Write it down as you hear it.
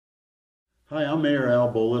Hi, I'm Mayor Al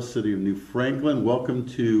Bolas, City of New Franklin. Welcome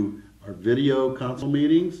to our video council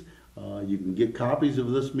meetings. You can get copies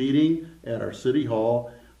of this meeting at our City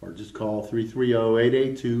Hall or just call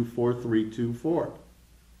 330-882-4324. All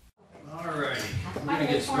right, we're going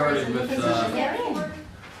to get started with the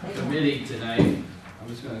committee tonight. I'm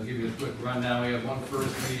just going to give you a quick rundown. We have one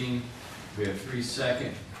first meeting, we have 3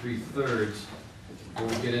 second, 3 thirds. Before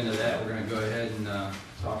we get into that, we're going to go ahead and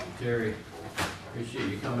talk to Terry. Appreciate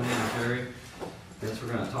you coming in, Terry. Guess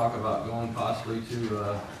we're going to talk about going possibly to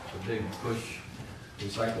a big push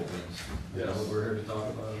recycle bins. Is that what we're here to talk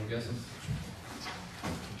about, I'm guessing?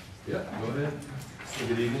 Yeah, go ahead.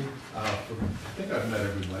 Good evening. I think I've met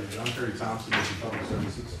everybody. I'm Terry Thompson with the Public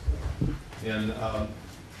Services. And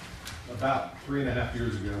about 3.5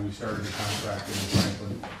 years ago, we started a contract in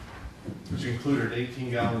Franklin, which included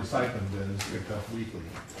 18-gallon recycling bins picked up weekly.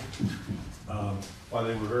 While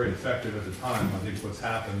they were very effective at the time, I think what's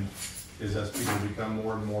happened is as people become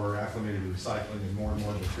more and more acclimated to recycling and more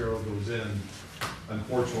material goes in,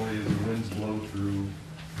 unfortunately, as the winds blow through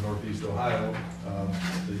Northeast Ohio,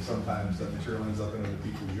 sometimes that material ends up in other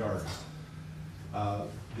people's yards.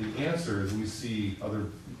 The answer is we see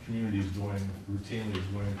other communities going routinely is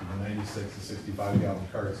going to the 96 to 65-gallon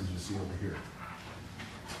carts as you see over here.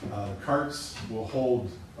 The carts will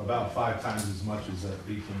hold about 5 times as much as that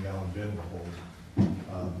 18-gallon bin will hold.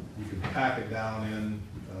 You can pack it down in,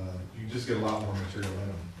 you can just get a lot more material in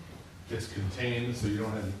them. It's contained, so you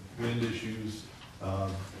don't have wind issues.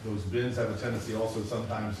 Those bins have a tendency also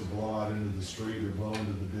sometimes to blow out into the street or blow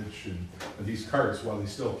into the ditch. And these carts, while they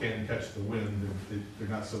still can catch the wind, they're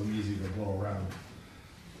not so easy to blow around.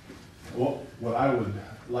 Well, what I would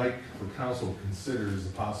like for council to consider is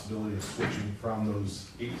the possibility of switching from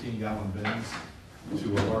those 18-gallon bins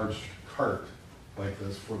to a large cart like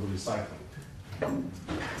this for the recycling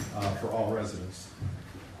for all residents.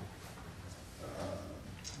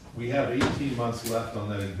 We have 18 months left on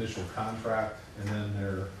that initial contract, and then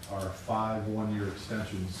there are 5 one-year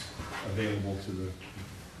extensions available to the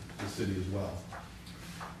city as well.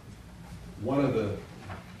 One of the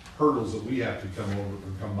hurdles that we have to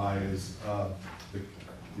come by is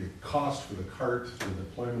the cost for the cart, the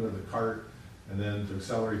deployment of the cart, and then to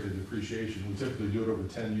accelerate the depreciation. We typically do it over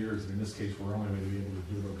 10 years, and in this case, we're only going to be able to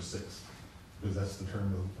do it over 6, because that's the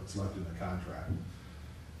term that's left in the contract.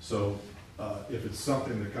 So if it's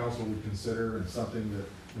something the council would consider and something that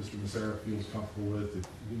Mr. Massera feels comfortable with,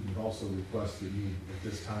 we would also request that you at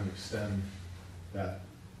this time extend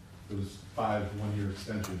those 5 one-year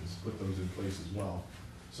extensions, put those in place as well,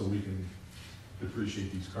 so we can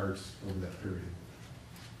depreciate these carts over that period.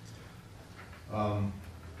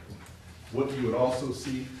 What you would also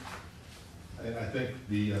see, and I think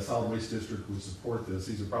the solid waste district would support this,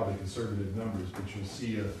 these are probably conservative numbers, but you'll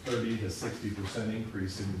see a 30 to 60%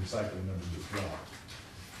 increase in recycling numbers as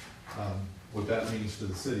well. What that means to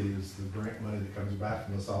the city is the grant money that comes back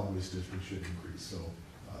from the solid waste district should increase. So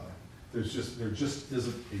there just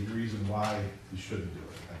isn't a reason why you shouldn't do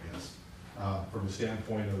it, I guess. From a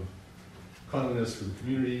standpoint of cleanliness for the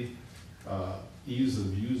community, ease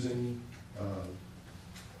of using,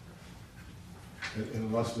 and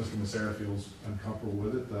unless Mr. Massera feels uncomfortable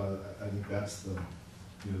with it, I think that's the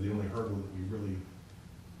only hurdle that we really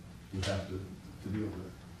would have to deal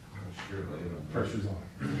with. Sure, pressure's on.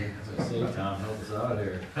 Yeah, as I say, Tom, help us out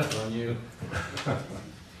here. That's on you. I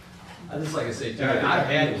just like I say, Terry, I've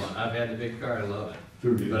had one. I've had the big car. I love it.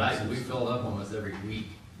 But we fill up almost every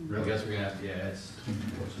week. Really? I guess we're gonna have to. Yeah,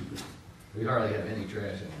 we hardly have any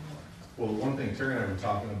trash anymore. Well, the one thing Terry and I were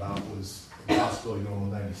talking about was the possibility of going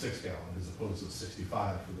with 96 gallon as opposed to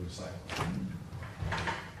 65 for the recycling.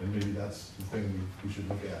 And maybe that's the thing we should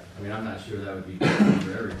look at. I mean, I'm not sure that would be good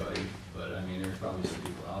for everybody, but I mean, there's probably some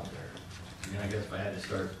people out there. I mean, I guess if I had to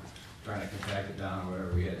start trying to compact it down or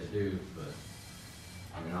whatever we had to do, but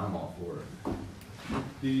I mean, I'm all for it.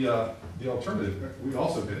 The alternative, we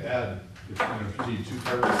also could add, if you need 2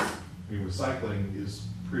 carts, I mean, recycling is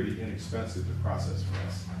pretty inexpensive to process for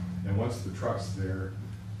us. And once the truck's there,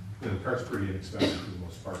 the cart's pretty inexpensive for the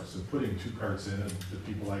most part. So putting 2 carts in, and to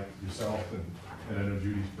people like yourself, and I know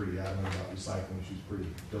Judy's pretty adamant about recycling, she's pretty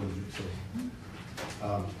diligent. So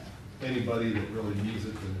anybody that really needs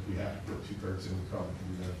it, then if we have to put 2 carts in, we probably can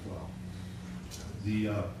do that as well.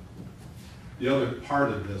 The other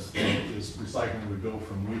part of this is recycling would go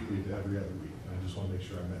from weekly to every other week. And I just want to make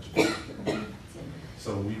sure I mention that.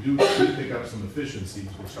 So we do pick up some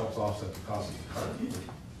efficiencies, which helps offset the cost of the cart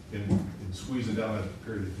in squeezing down that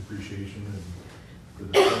period of depreciation and the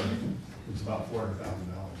deployment. It's about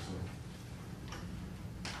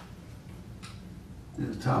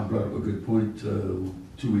 $400,000. Tom brought up a good point 2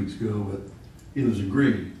 weeks ago, but it was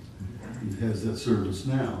agreed has that service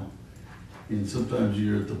now. And sometimes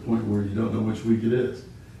you're at the point where you don't know which week it is.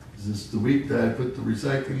 Is this the week that I put the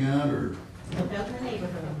recycling out, or? Look out in the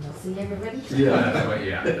neighborhood, and you'll see everybody. Yeah. That's what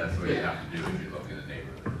you have to do, is you look in the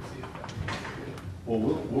neighborhood and see if that's. Well,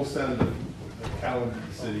 we'll send a calendar to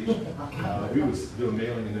the city. We would do a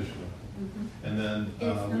mailing initially. And then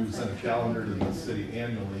we would send a calendar to the city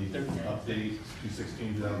annually, update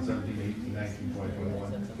 2016, 2017, 18, 19, 20,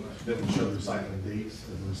 21. That would show the recycling dates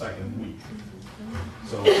and the recycling week.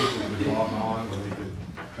 So people could log on, or they could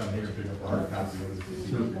come here and pick up a hard copy of it.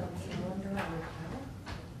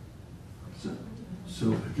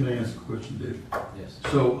 So can I ask a question, Dave? Yes.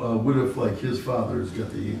 So what if like his father's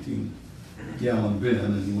got the 18-gallon bin,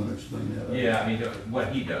 and you want to explain that? Yeah, I mean, what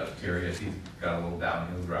he does, Terry, is he's got a little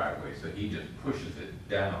downhill driveway, so he just pushes it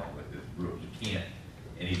down with his broom. He can't,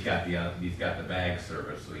 and he's got the bag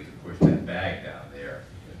service, so he can push that bag down there.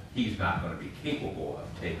 He's not gonna be capable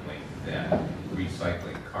of taking that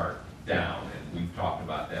recycling cart down, and we've talked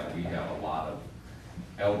about that. We have a lot of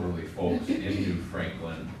elderly folks in New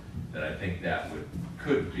Franklin that I think that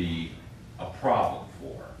could be a problem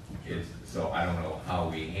for. So I don't know how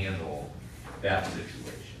we handle that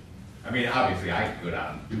situation. I mean, obviously I could go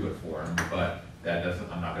down and do it for him, but that doesn't,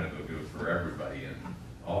 I'm not gonna go do it for everybody and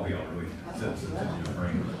all the elderly citizens in New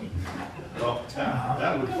Franklin. Well,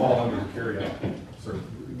 that would fall under the carryout service.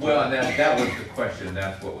 Well, and that was the question,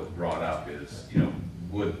 that's what was brought up is,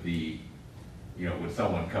 would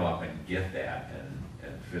someone come up and get that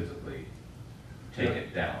and physically take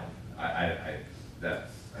it down?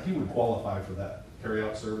 He would qualify for that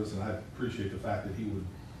carryout service, and I appreciate the fact that he would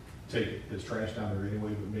take his trash down there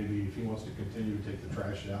anyway, but maybe if he wants to continue to take the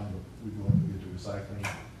trash down, we'd go and get to recycling,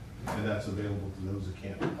 and that's available to those that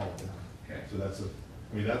can't haul down. Okay. So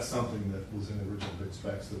that's something that was in the original bid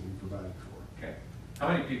specs that we provided for. Okay. How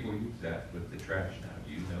many people use that with the trash now,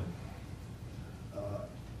 do you know?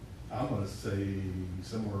 I'm gonna say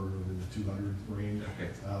somewhere in the 200 range. Okay.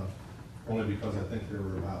 Only because I think there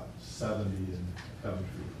were about 70 in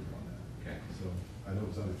Coventry on that. Okay. So I know it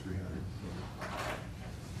was under 300.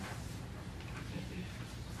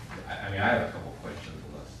 I mean, I have a couple questions,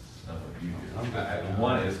 unless some of you do.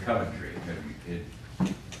 One is Coventry.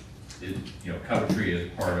 Coventry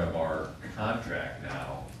is part of our contract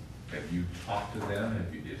now. Have you talked to them?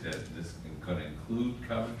 Is this going to include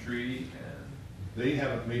Coventry? And They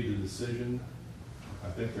haven't made the decision. I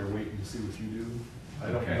think they're waiting to see what you do. I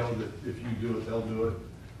don't Okay. know that if you do it, they'll do it.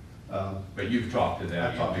 But you've talked to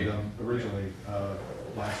them? I talked to them originally,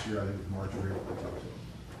 last year, I think it was March or April, I talked to them.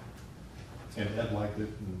 And Ed liked it,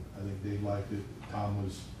 and I think Dave liked it, Tom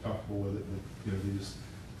was comfortable with it, but,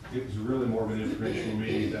 it was really more of an informational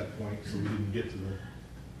meeting at that point, so we didn't get to the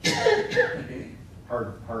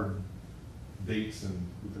hard dates and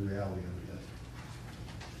the reality of it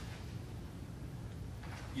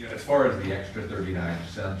yet. As far as the extra 39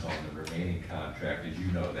 cents on the remaining contract, as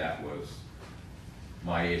you know, that was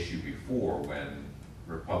my issue before when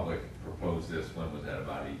Republic proposed this. When was that,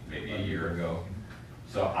 about maybe a year ago?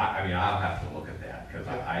 So I mean, I'll have to look at that, because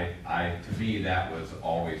to me, that was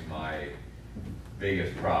always my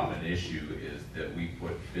biggest problem and issue, is that we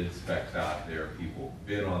put bid specs out there, people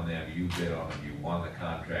bid on them, you bid on them, you won the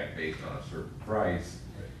contract based on a certain price.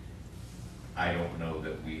 I don't know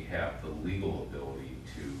that we have the legal ability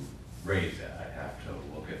to raise that. I'd have to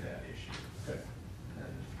look at that issue. Okay.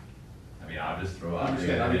 And, I mean, I'll just throw out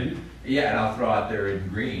there. And I'll throw out there in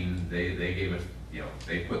green, they gave us,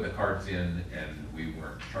 they put the carts in and we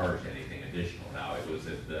weren't charged anything additional. Now, it was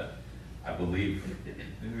at I believe,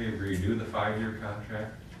 didn't we renew the 5-year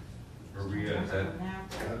contract? Or is that?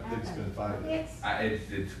 I think it's been 5 years.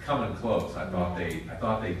 It's coming close. I thought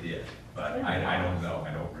they did, but I don't know.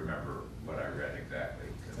 I don't remember what I read exactly.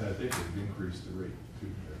 And I think they've increased the rate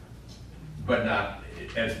too. But not,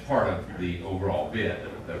 as part of the overall bid,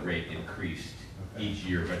 the rate increased each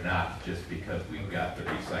year, but not just because we've got the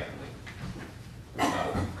recycling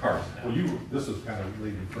carts now. Well, this was kind of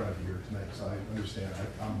laid in front of you here tonight, so I understand.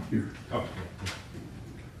 I'm comfortable.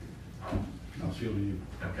 I'll feel to you.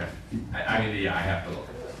 Okay. I mean, I have to look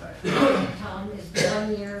at this. Tom, is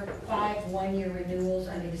 1 year, 5 1-year renewals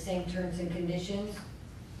under the same terms and conditions?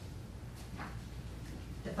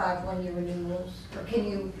 The 5 1-year renewals, or can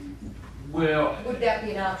you, Well, would that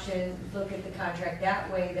be an option, look at the contract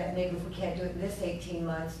that way, that maybe if we can't do it in this 18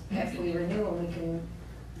 months, after we renew them, we can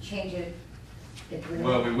change it?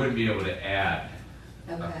 well, we wouldn't be able to add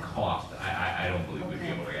a Okay. cost. I don't believe we'd be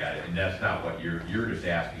able to add it, and that's not what you're just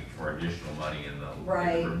asking for additional money in the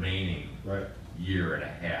Right. remaining Right. year and a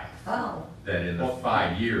half. Oh, That in the Well,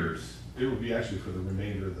 5 years, It would be actually for the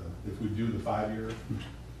remainder of if we do the 5-year,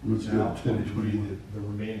 Let's go now, to and it would be 2021. the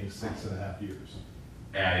remaining 6.5 years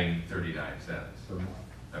Adding 39 cents. per month.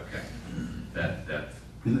 Okay, that's,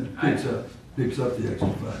 And that picks up the extra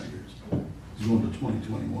 5 years. It's going to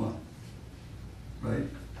 2021, right?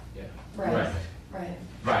 Yeah. Right, right.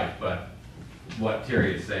 right, but what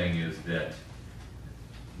Terry is saying is that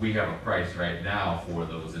we have a price right now for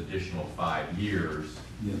those additional 5 years.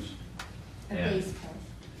 Yes. A And base price.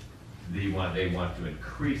 they want to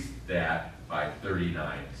increase that by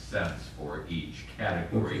 39 cents for each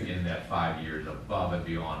category Okay. in that 5 years above and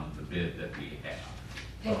beyond the bid that we have.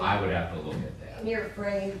 So I would have to look at that. And you're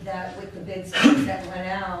afraid that with the bid specs that went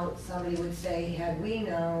out, somebody would say, had we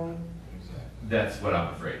known, That's what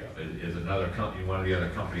I'm afraid of, is another company, one of the other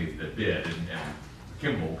companies that bid, and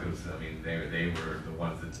Kimball, because, I mean, they were the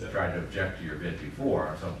ones that tried to object to your bid before,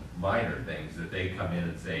 on some minor things, that they come in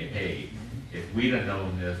and say, hey, if we'd have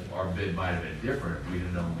known this, our bid might have been different, if we'd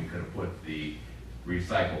have known we could have put the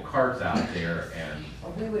recycle carts out there and,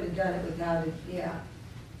 or we would have done it without it, yeah.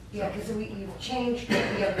 Yeah, because you've changed, we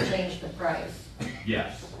haven't changed the price.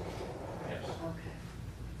 yes, yes.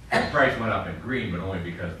 Okay. The price went up in green, but only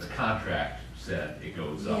because the contract said it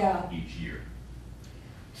goes Yeah. up each year.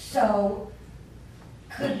 So,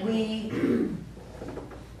 could we,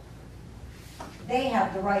 they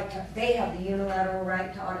have the right to, they have the unilateral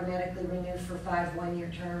right to automatically renew for 5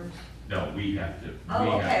 one-year terms? No, we have to,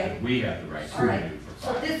 Oh, okay. we have the right to All right, renew for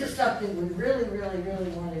so 5 if this years. is something we really, really, really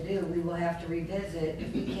want to do, we will have to revisit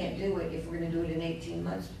if we can't do it, if we're going to do it in 18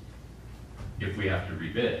 months. If we have to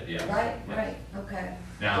rebid, yes. Right, yes. right, okay.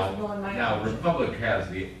 Now, Just blowing my now mind. Republic has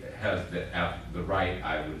the right,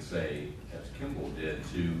 I would say, as Kimball did,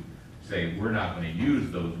 to say, we're not gonna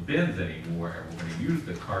use those bins anymore, and we're gonna use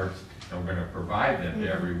the carts, and we're gonna provide them to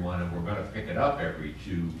Mhm. everyone, and we're gonna pick it up every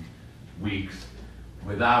 2 weeks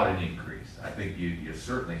without an increase. I think you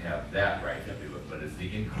certainly have that right to do it, but it's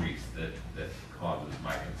the increase that causes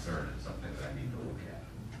my concern and something that I need to look at.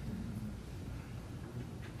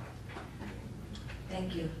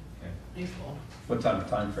 Thank you. Thanks, Paul. What type of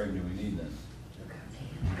time frame do we need then?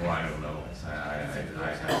 Well, I don't know.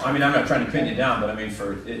 I mean, I'm not trying to pin you down, but I mean,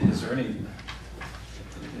 is there any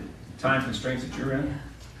time constraints that you're in?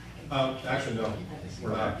 Actually, no,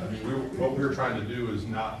 we're not. I mean, what we're trying to do is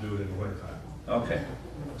not do it in the wintertime. Okay,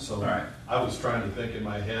 So all right. I was trying to think in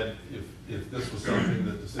my head, if this was something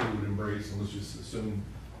that the city would embrace, and let's just assume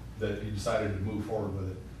that you decided to move forward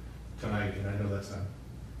with it tonight, and I know that's not.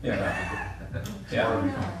 Yeah,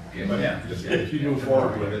 yeah, But yeah. if you move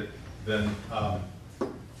forward with it, then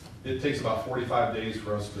it takes about 45 days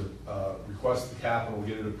for us to request the capital,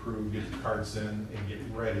 get it approved, get the carts in, and get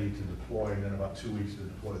ready to deploy, and then about 2 weeks to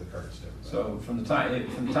deploy the carts to everybody. So from the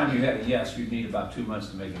time you have a yes, you'd need about 2 months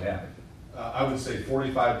to make it happen. I would say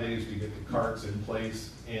 45 days to get the carts in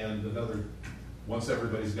place, and another, once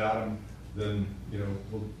everybody's got them, then, you know,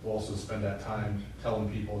 we'll also spend that time telling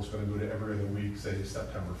people it's gonna go to every other week, say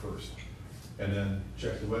September 1st. And then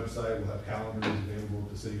check the website, we'll have calendars available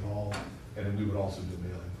at the city hall, and then we would also do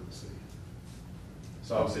mailing for the city.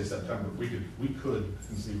 So I would say September, we could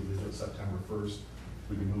conceivably do it September 1st,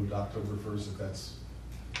 we could move to October 1st if that's,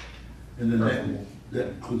 And then that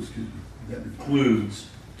includes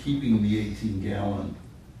keeping the 18-gallon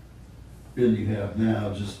bin you have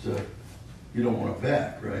now, just, you don't want it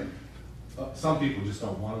back, right? some people just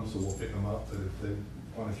don't want them, so we'll pick them up, but if they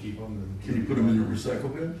wanna keep them, then. Can you put them in the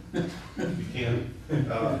recycle bin? You can.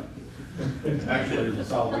 Actually, the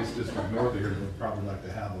solid waste district north of here would probably like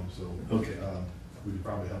to have them, so. Okay. We could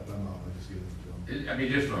probably help them out by just giving them to them. I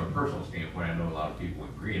mean, just from a personal standpoint, I know a lot of people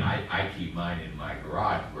in green, I keep mine in my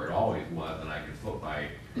garage where it always was, and I can put my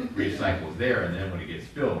recyclables there, and then when it gets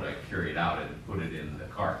filled, I carry it out and put it in the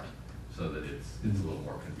cart, so that it's a little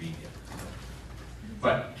more convenient.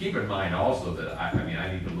 But keep in mind also that, I mean,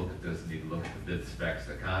 I need to look at this, need to look at the bid specs,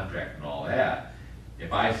 the contract and all that.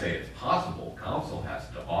 If I say it's possible, council has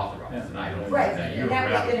to authorize, and I don't think Right, that and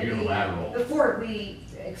that was gonna unilateral. be, before we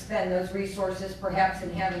expend those resources, perhaps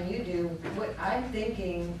in having you do, what I'm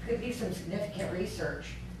thinking could be some significant research.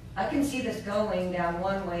 I can see this going down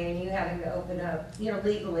one way and you having to open up, you know,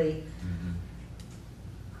 legally. Mhm.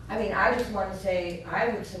 I mean, I just want to say, I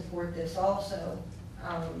would support this also,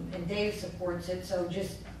 and Dave supports it, so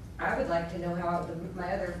just, I would like to know how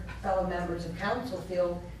my other fellow members of council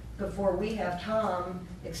feel before we have Tom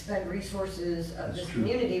expend resources of That's this true.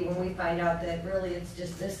 community when we find out that really it's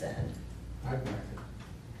just this end. Could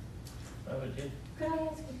I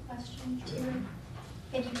ask a question, Terry?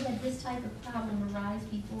 Have you had this type of problem arise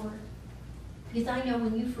before? Because I know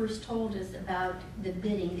when you first told us about the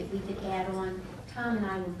bidding that we could add on, Tom and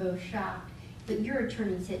I were both shocked, but your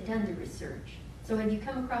attorneys had done the research. So have you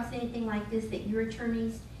come across anything like this, that your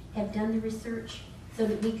attorneys have done the research so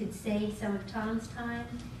that we could save some of Tom's time?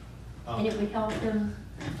 And it would help them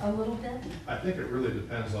a little bit? I think it really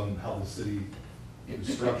depends on how the city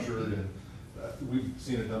is structured, and we've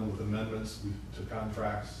seen it done with amendments to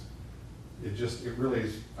contracts. It really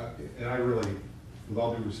is, and I really, with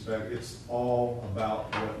all due respect, it's all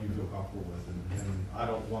about what you feel comfortable with, and I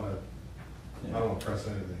don't want to press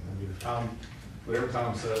anything. I mean, if whatever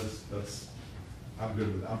Tom says, I'm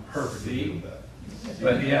good with it. I'm perfectly good with that.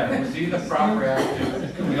 But yeah, See the proper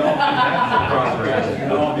attitude. we all have the proper attitude.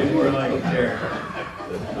 We all be more like it there.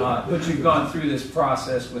 But you've gone through this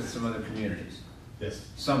process with some other communities. Yes.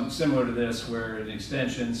 Some similar to this, where the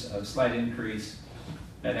extensions, a slight increase,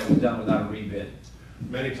 and it was done without a rebid.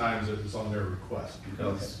 Many times it's on their request,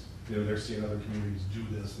 because, they're seeing other communities do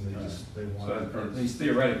this, and they want So it. at least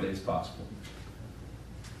theoretically, it's possible.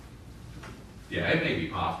 Yeah, it may be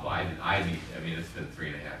possible. I mean, it's been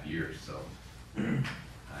 3.5 years, so I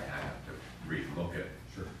have to relook at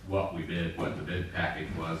what we bid, what the bid package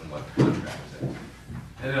was, and what the contract said.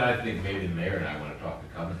 And then I think maybe the mayor and I want to talk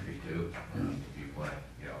to Coventry too, if you want to,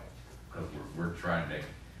 because we're trying to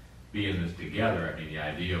be in this together. I mean, the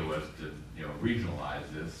idea was to, regionalize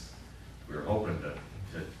this. We were hoping to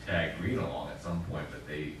tag Green along at some point, but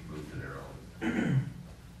they moved to their own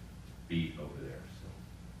beat over there,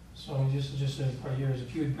 so. So just for yours,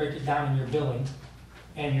 if you would break it down in your billing,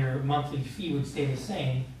 and your monthly fee would stay the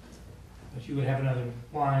same, but you would have another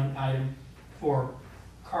line item for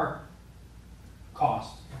car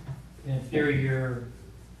cost. And in theory, your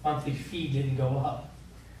monthly fee didn't go up.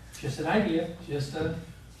 Just an idea,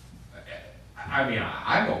 I mean,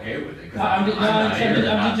 I'm okay with it. 'Cause No,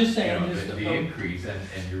 I'm just saying, the increase, and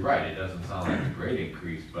you're right, it doesn't sound like a great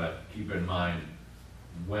increase, but keep in mind,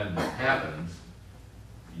 when this happens,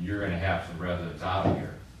 you're gonna have some residents out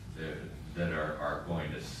here that are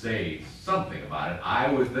going to say something about it,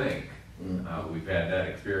 I would think. We've had that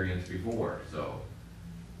experience before, so.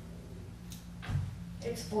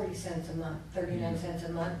 It's 40 cents a month, 39 cents a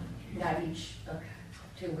month, not each, okay,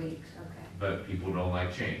 2 weeks, okay. But people don't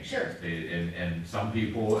like change. Sure. And some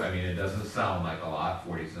people, I mean, it doesn't sound like a lot,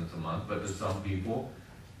 40 cents a month, but to some people,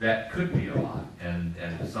 that could be a lot. And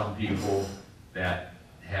to some people, that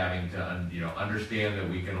having to, understand that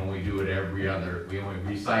we can only do it we only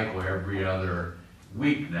recycle every other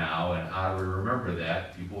week now, and how do we remember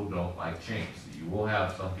that? People don't like change. So you will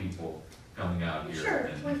have some people coming out here Sure,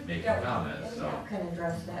 and making comments, and so. that can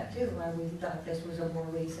address that too, why we thought this was a more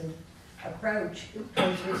recent approach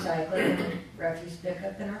towards recycling and refuse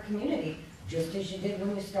pickup in our community, just as you did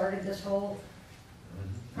when you started this whole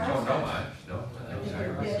No, process. no, I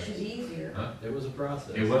think it should be easier. Huh? It was a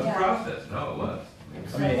process. It was a Yeah. process, no, it was.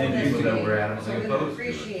 So I mean, and we people that were appreciate- adamantly so we opposed to it.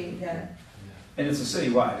 appreciate that. And it's a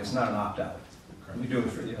citywide, it's not an opt-out. We do it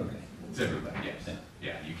for you, okay. It's everybody, yes.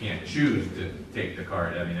 Yeah, you can't choose to take the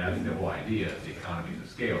card. I mean, that's the whole idea, is the economies of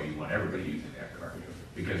scale. You want everybody using that card.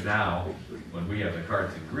 Because now, when we have the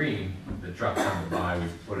carts in green, the truck comes by, we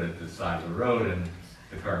put it at the side of the road, and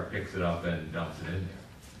the cart picks it up and dumps it in there.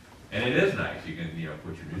 And it is nice. You can,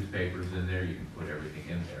 put your newspapers in there, you can put everything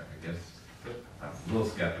in there. I guess I'm a little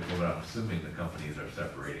skeptical, but I'm assuming the companies are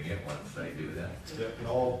separating it once they do that. Yeah,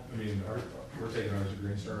 we're taking ours at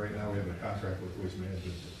Green Star right now. We have a contract with Waste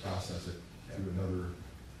Management to process it through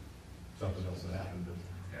something else that happened.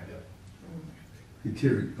 Hey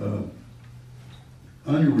Terry,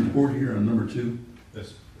 on your report here on number 2,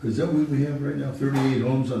 Yes. is that what we have right now, 38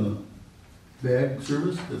 homes on the bag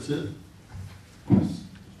service, that's it?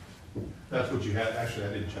 That's what you had. Actually,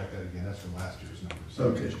 I didn't check that again. That's from last year's numbers. So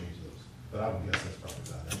we can Okay. change those. But I would guess that's probably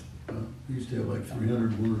about it. We used to have like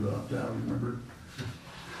 300 wanted to opt out, remember?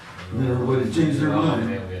 And then everybody changed their Oh, mind.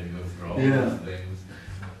 man, we had to go through all Yeah. those things.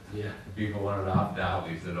 Yeah. People wanted to opt out,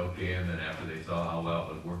 we said, okay, and then after they saw how well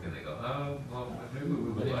it was working, they go, oh, well, maybe we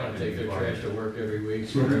But would they like want to to take be their part of trash it. to work every week.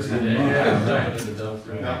 Sure. Every day, Yeah. dump it in the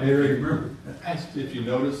dumpster. Now, if you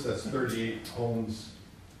notice, that's 38 homes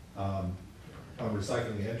on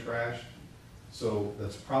recycling and trash. So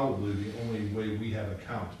that's probably the only way we have a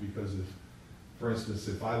count, because if, for instance,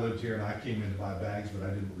 if I lived here and I came in to buy bags but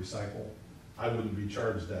I didn't recycle, I wouldn't be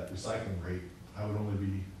charged that recycling rate. I would only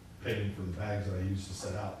be paying for the bags that I used to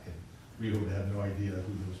set out, and we would have no idea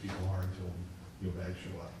who those people are until bags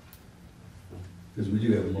show up. Because we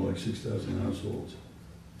do have more like 6,000 households.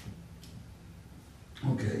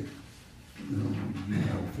 Okay.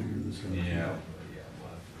 I'll figure this out. Yeah.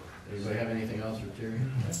 Anybody have anything else for Terry?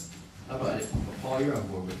 How about it? Paul, you're on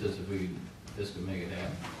board with this, if this could make it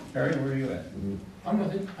happen. Harry, where are you at? I'm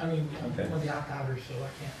with it, Okay. I'm with the opt-outers, so I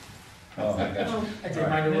can't. Oh, I got you. I did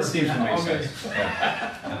mine to It work. seems to make All good. sense.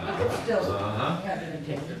 Yeah. Still, Uh-huh. yeah, gonna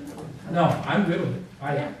take it. No, I'm good with it.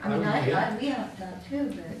 Yeah, I mean, would be good. we have that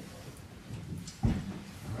too, but.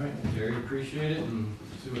 All right, Terry, appreciate it, and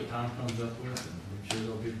see what Tom comes up with, and I'm sure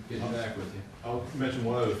they'll be getting back with you. I'll mention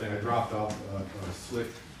one other thing. I dropped off a slick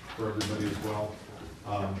for everybody as well.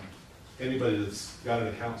 Anybody that's got an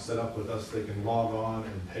account set up with us, they can log on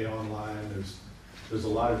and pay online. There's a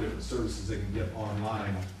lot of different services they can get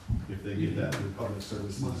online if they get that through public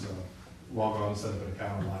services. Log on, set up an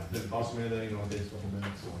account online. It doesn't cost them anything, it only takes a couple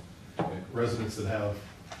minutes. So residents that have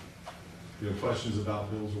questions about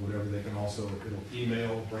bills or whatever, they can also, it'll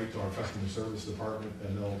email right to our customer service department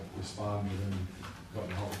and they'll respond within a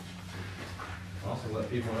couple hours. Also let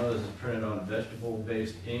people know this is printed on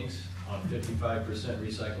vegetable-based inks on 55%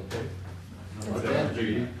 recycled paper. How about that,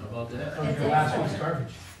 Judy? How about that? That was your last week's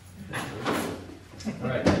garbage. All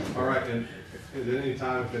right. All right, and at any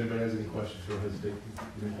time, if anybody has any questions, don't hesitate to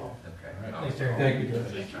give me a call. Okay. Thanks, Terry. Thank you, Doug.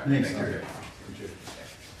 Thanks, Terry. Appreciate it.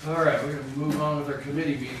 All right, we're gonna move on with our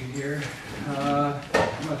committee meeting here. I'm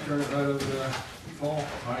gonna turn it right over to Paul,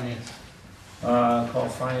 Finance. Call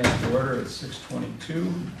finance to order at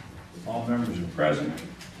 6:22. All members are present.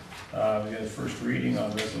 We had first reading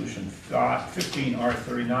on resolution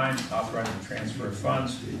 15R39, authorizing transfer of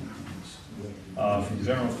funds from the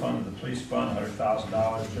general fund to the police fund,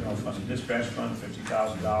 $100,000, general fund to dispatch fund,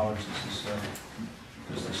 $50,000. This is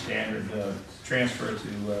just a standard transfer to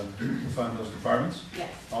fund those departments, Yes.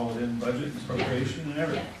 all within budget, appropriation, and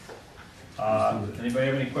everything. Anybody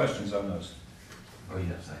have any questions on those? Oh,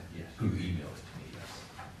 yes, yes, you emailed it to me, yes.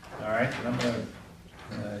 All right, and I'm gonna,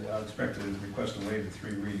 I'll expect to request a waive of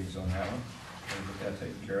 3 readings on that one. We'll get that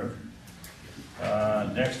taken care of.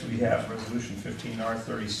 Next, we have resolution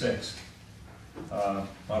 15R36,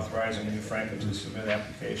 authorizing New Franklin to submit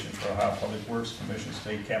application for Ohio Public Works Commission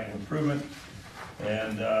State Capital Improvement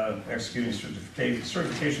and executing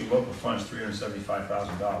certification of local funds,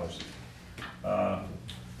 $375,000.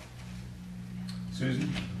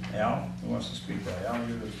 Susan, Al, who wants to speak to that? Al,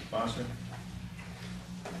 you're the sponsor?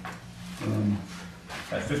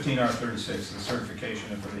 At 15R36, the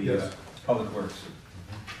certification for the Yes. Public Works.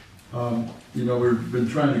 We've been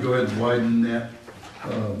trying to go ahead and widen that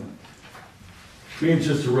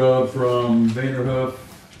Manchester Road from Vanderhoof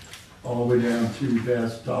all the way down to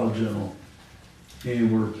past Dollar General.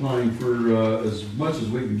 And we're applying for as much as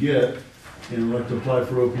we can get, and we'd like to apply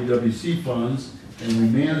for OPWC funds. And we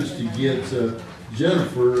managed to get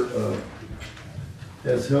Jennifer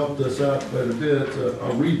has helped us out quite a bit.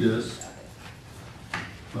 I'll read this.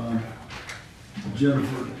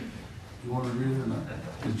 Jennifer, you want to read it or not?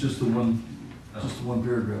 It's just the one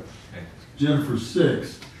paragraph. Okay. Jennifer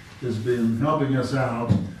Six has been helping us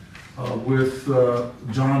out with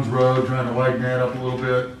John's Road, trying to widen that up a little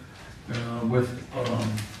bit, with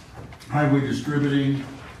highway distributing,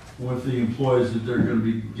 with the employees that they're going to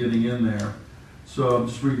be getting in there. So I'm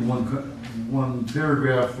just reading one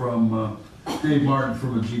paragraph from Dave Martin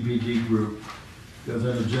from a GPD group, because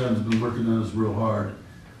I know Jen's been working on this real hard.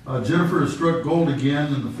 Jennifer has struck gold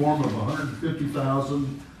again in the form of a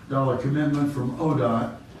 $150,000 commitment from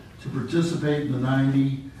ODOT to participate in the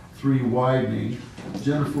 93 widening.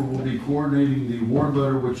 Jennifer will be coordinating the award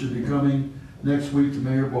letter, which should be coming next week to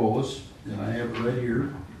Mayor Bolus, and I have it right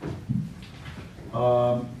here.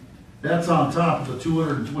 That's on top of the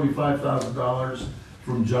 $225,000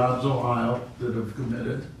 from Jobs Ohio that have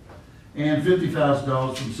committed, and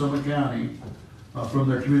 $50,000 from Summit County from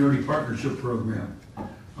their community partnership program.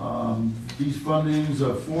 These fundings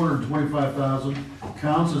of $425,000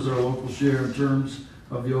 counts as our local share in terms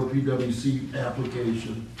of the OPWC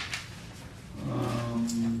application.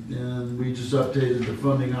 And we just updated the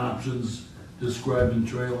funding options described in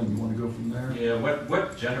trailing. You want to go from there? Yeah,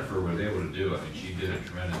 what Jennifer was able to do, I mean, she did a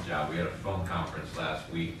tremendous job. We had a phone conference last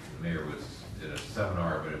week. The mayor did a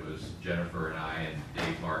seminar, but it was Jennifer and I and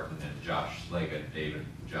Dave Martin and Josh Slagan. Dave and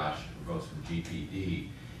Josh were both from GPD.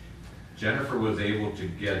 Jennifer was able to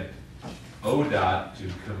get ODOT to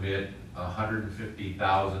commit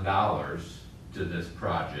 $150,000 to this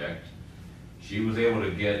project. She was able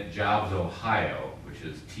to get Jobs Ohio, which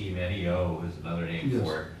is Team NEO is another name Yes.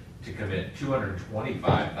 for it, to commit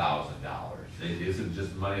 $225,000. It isn't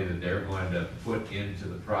just money that they're going to put into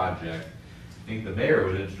the project. I think the mayor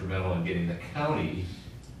was instrumental in getting the county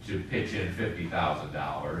to pitch in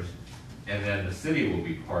 $50,000, and then the city will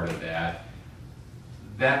be part of that.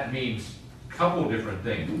 That means a couple different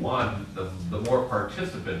things. One, the more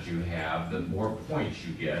participants you have, the more points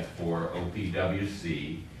you get for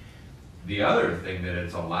OPWC. The other thing that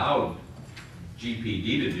it's allowed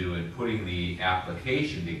GPD to do in putting the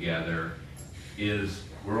application together is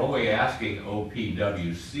we're only asking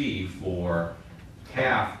OPWC for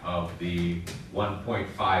half of the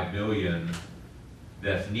 1.5 million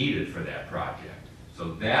that's needed for that project.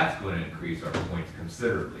 So that's going to increase our points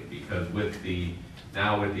considerably, because with the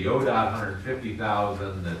ODOT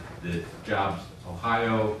 150,000, the Jobs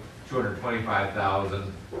Ohio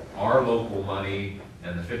 225,000, our local money,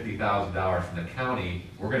 and the $50,000 from the county,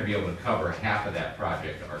 we're going to be able to cover half of that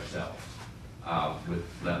project ourselves with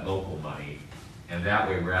that local money. And that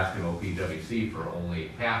way, we're asking OPWC for only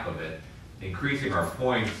half of it, increasing our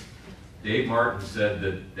points. Dave Martin said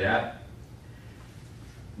that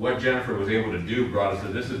what Jennifer was able to do brought us to,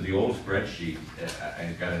 this is the old spreadsheet.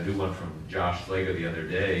 I got a new one from Josh Slager the other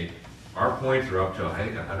day. Our points are up to, I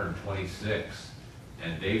think, 126.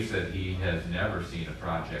 And Dave said he has never seen a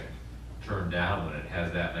project turned down when it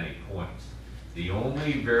has that many points. The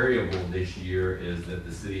only variable this year is that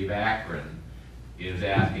the city of Akron is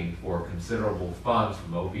asking for considerable funds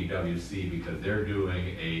from OPWC because they're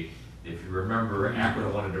doing if you remember,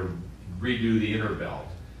 Akron wanted to redo the Interbelt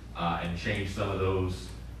and change some of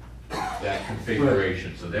that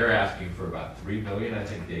configuration. So they're asking for about $3 million, I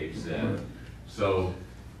think Dave said. So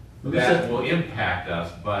that will impact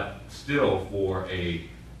us, but still for a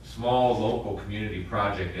small local community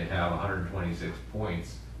project to have 126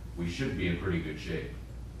 points, we should be in pretty good shape.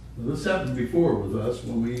 Well, this happened before with us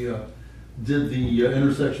when we did the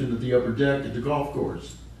intersection at the upper deck at the golf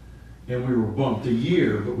course. And we were bumped a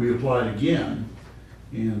year, but we applied again.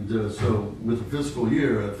 And so with the fiscal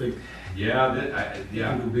year, I think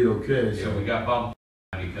it'll be okay. Yeah, So we got bumped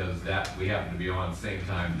because we happened to be on the same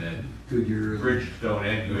time that Goodyear. Bridgestone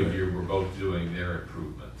and Goodyear were both doing their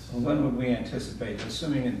improvements. Well, when would we anticipate,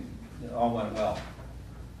 assuming it all went well,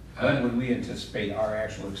 when would we anticipate our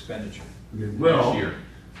actual expenditure? Okay, Next well, year.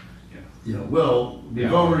 we've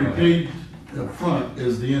Yeah, already go ahead. paid up front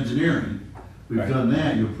as the engineering. We've Right. done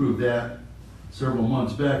that. You approved that several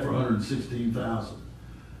months back for 116,000.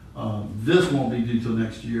 This won't be due till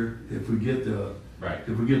next year if we get the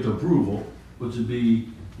approval, which would be,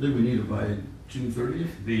 I think we need it by June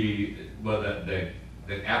 30th.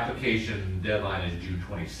 The application deadline is June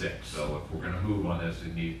 26th, so if we're gonna move on this,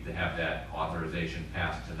 we need to have that authorization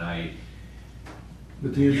passed tonight.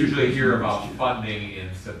 But the We issue usually is hear next about year. funding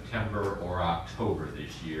in September or October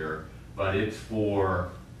this year, but it's for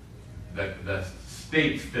the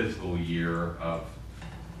state's fiscal year of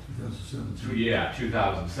 2017.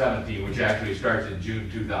 2017, which actually starts in June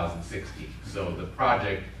 2016. So the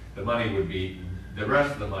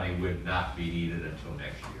rest of the money would not be needed until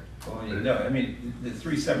next year. Well, no, I mean, the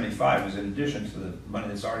 375 is in addition to the money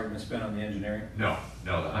that's already been spent on the engineering? No,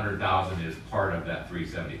 the 100,000 is part of that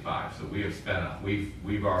 375. So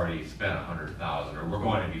we've already spent 100,000, or we're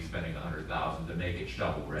going to be spending 100,000 to make it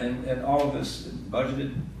shovel ready. And all of this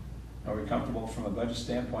budgeted, are we comfortable from a budget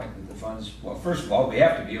standpoint that the funds, well, first of all, we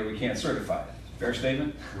have to be or we can't certify it. Fair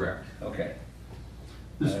statement? Correct. Okay.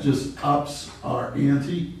 This just ups our ante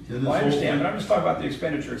in this Well, I whole understand, but thing. I'm just talking about the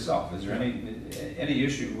expenditure itself. Is there any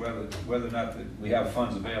issue whether or not that we have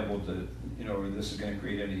funds available to, or this is gonna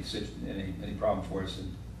create any problem for us?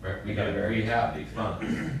 Right, we have these funds.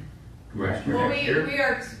 Correct. Well, Next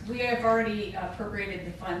year? we have already appropriated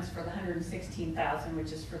the funds for the 116,000,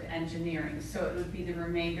 which is for the engineering. So it would be the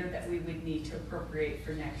remainder that we would need to appropriate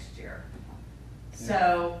for next year.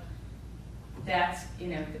 So that's,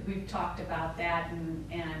 we've talked about that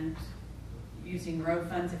and using road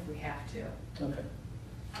funds if we have to. Okay.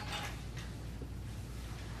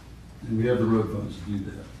 And we have the road funds to do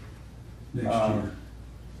that next year.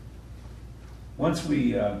 Once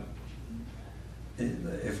we,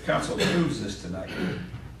 if council approves this tonight,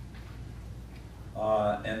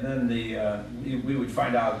 and then we would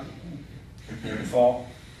find out in the fall,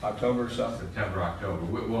 October or so? September, October.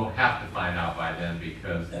 We'll have to find out by then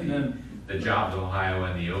because the Jobs Ohio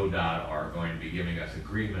and the ODOT are going to be giving us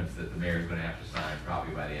agreements that the mayor's going to have to sign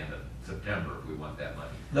probably by the end of September if we want that money.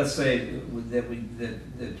 Let's say that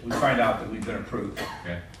we find out that we've been approved.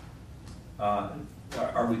 Okay.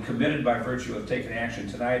 Are we committed by virtue of taking action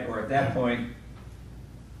tonight, or at that point,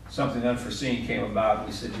 something unforeseen came about and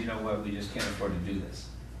we said, you know what, we just can't afford to do this?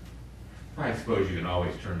 I suppose you can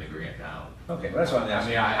always turn the grant down. Okay, well, that's what I'm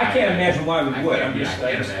asking. I mean, I can't imagine why we I would, can't- I'm yeah, just,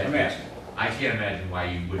 I can't I'm imagine. asking. I can't imagine why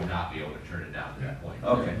you would not be able to turn it down at that point.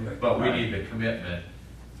 Okay. But we Right. need the commitment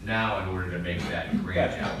now in order to make that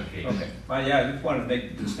grant Gotcha. application. Okay, well, yeah, I just wanted to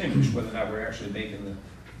distinguish whether or not we're actually making the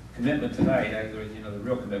commitment tonight. The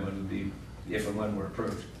real commitment would be if and when we're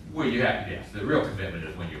approved. Well, yes, the real commitment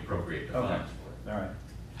is when you appropriate the Okay. funds for it. All right.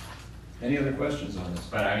 Any other questions on this?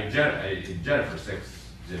 But I mean, Jennifer Six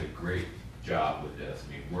did a great job with this.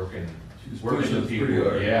 I mean, working She's with pushing us pretty people.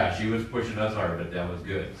 hard. Yeah, she was pushing us hard, but that was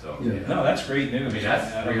good, so. Yeah. you know. No, that's great I news. mean,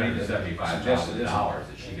 that's I don't mean to $375,000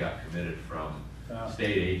 that she got committed from Yeah.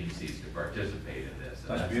 state agencies to participate in this.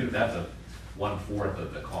 And That's beautiful. That's a 1/4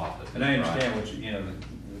 of the cost of the And I project. understand what you know, the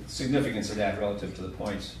significance of that relative to the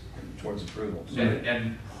points towards approval. So-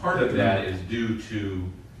 And part of that is due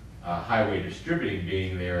to highway distributing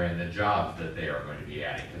being there and the jobs that they are going to be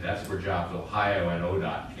adding. Because that's where Jobs Ohio and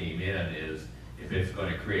ODOT came in, is if it's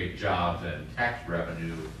going to create jobs and tax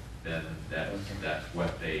revenue, then that's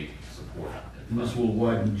what they support. And this will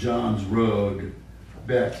widen John's Road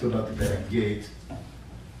back to about the back gate.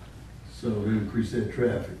 So to increase that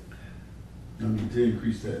traffic. I mean, to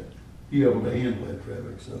increase that, be able to handle that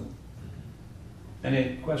traffic, so.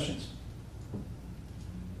 Any questions?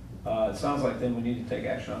 It sounds like then we need to take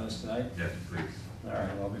action on this tonight. Yes, please. All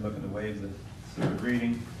right, well, I'll be looking to waive the third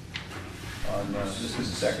reading on, this is the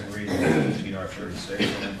second reading of 15R36,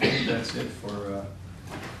 and I believe that's it for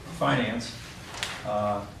finance.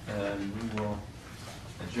 And we will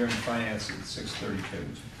adjourn finance at 6:32.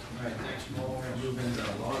 All right, next we'll move into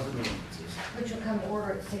laws and ordinances. Which will come to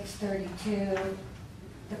order at 6:32.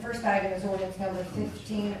 The first item is ordinance number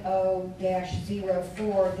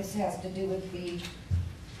 150-04. This has to do with the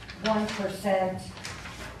 1%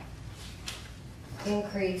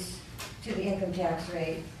 increase to the income tax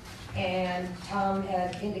rate. And Tom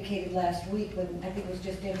had indicated last week, when I think it was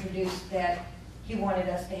just introduced, that he wanted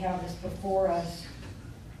us to have this before us,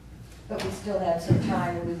 but we still had some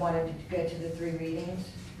time and we wanted to get to the 3 readings.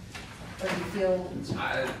 Or do you feel?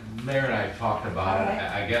 Mayor and I talked about it. All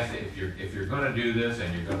right. I guess if you're gonna do this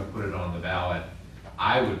and you're gonna put it on the ballot,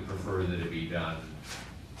 I would prefer that it be done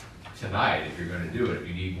tonight if you're gonna do it. If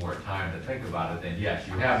you need more time to think about it, then yes,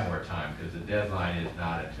 you have more time, because the deadline is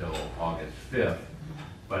not until August 5th.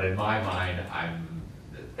 But in my mind, my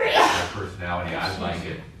personality, I'd like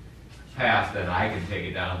it passed, then I can take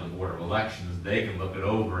it down to the Board of Elections. They can look it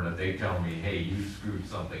over, and if they tell me, hey, you screwed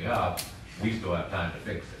something up, we still have time to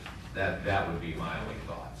fix it. That would be my only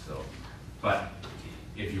thought, so. But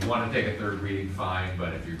if you want to take a 3rd reading, fine,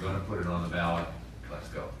 but if you're going to put it on the ballot, let's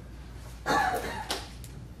go.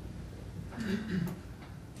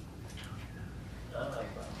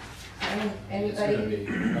 It's gonna Anybody?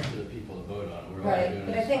 be up to the people to vote on. We're only Right, doing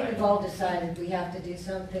but I this think by- we've all decided we have to do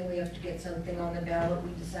something, we have to get something on the ballot.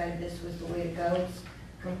 We decided this was the way to go. It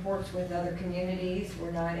comports with other communities.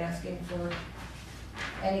 We're not asking for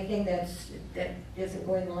anything that isn't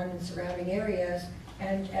going on in surrounding areas.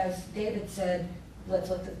 And as David said, let's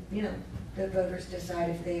let the voters decide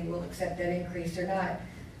if they will accept that increase or not.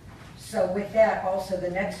 So with that, also the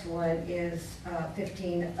next one is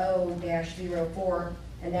 150-04,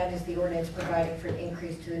 and that is the ordinance providing for an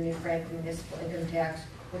increase to the new Franklin municipal income tax,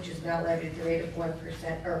 which is now levied at the rate of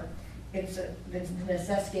 1%, or it's the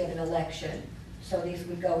necessity of an election. So these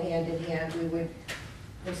would go hand in hand. We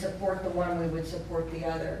support the one, we would support the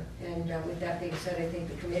other. And with that being said, I think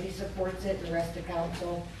the committee supports it, the rest of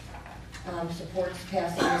council supports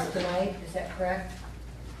passing this tonight. Is that correct?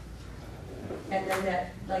 And then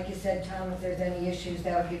that, like you said, Tom, if there's any issues,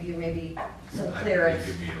 that would give you maybe some I think clearance.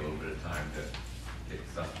 give me a little bit of time to get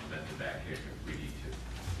something amended back here if we need to.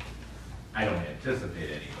 I don't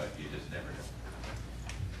anticipate any, but you just never know.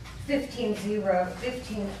 15-0,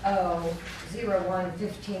 15-0-01,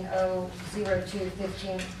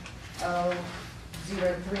 15-0-02,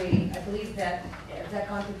 15-0-03. I believe that, has that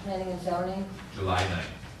gone through planning and zoning? July 9th.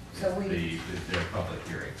 So is their public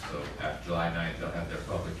hearing. So after July 9th, they'll have their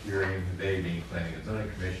public hearing. They, being Planning and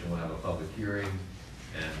Zoning Commission, will have a public hearing,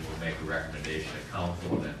 and we'll make a recommendation to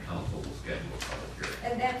council, and then council will schedule a public hearing.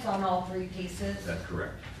 And that's on all 3 pieces? That's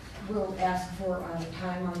correct. We'll ask for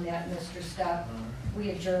time on that, Mr. Stuck.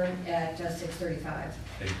 We adjourn at 6:35.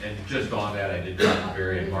 And just on that, I did talk to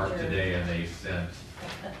Barry and Mark today, and they sent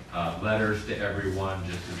letters to everyone,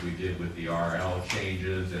 just as we did with the RL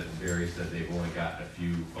changes, and Barry said they've only gotten a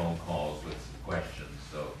few phone calls with some questions,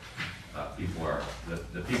 so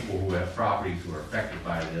the people who have properties who are affected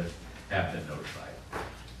by this have been notified.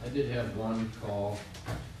 I did have one call.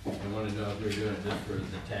 I wanted to know if they're doing it just for the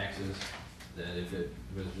taxes, that if it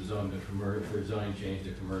was zoned to commercial, for zoning change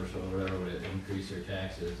to commercial or whatever, would it increase their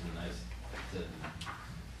taxes? And I said,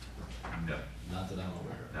 No, not that I'm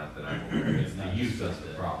aware of. not that I'm aware of. It's the use of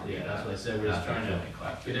the property. Yeah, that's what I said, we're just not the trying to zoning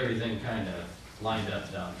class. get everything kind of lined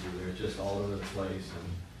up down through there, it's just all over the place, and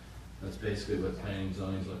that's basically what planning and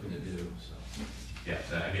zoning's looking to do, so.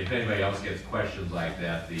 Yes, I mean, if anybody else gets questions like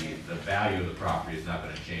that, the value of the property is not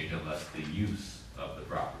gonna change unless the use of the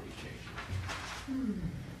property changes.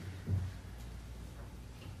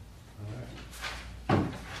 All right. I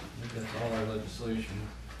think that's all our legislation.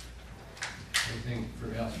 Anything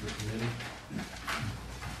else for committee?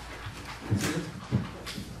 That's it.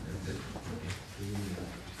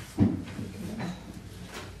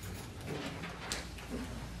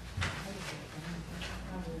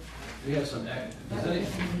 We have some,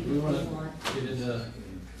 we want to get into,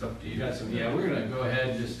 it's up to you guys, yeah, we're gonna go ahead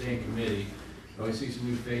and just stay in committee. We see some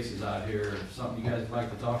new faces out here, something you guys would like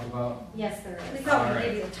to talk about? Yes, there We is. thought All we'd right.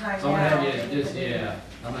 give you the time So I'm gonna now. have you just, yeah,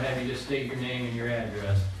 I'm gonna have you just state your name and your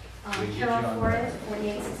address. We can get you Carol on Ford, there.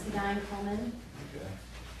 4869 Pullman. Okay.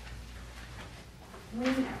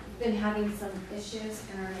 We've been having some issues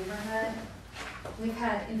in our neighborhood. We've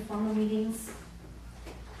had informal meetings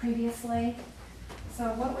previously. So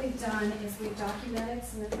what we've done is we've documented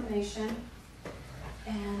some information,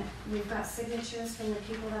 and we've got signatures from the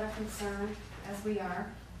people that are concerned, as we are.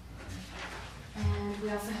 And we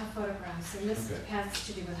also have photographs, and this Okay. has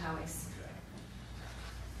to do with Howie's.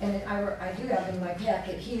 And I do have in my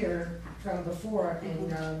packet here from before,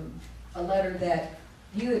 and a letter that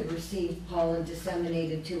you had received, Paul, and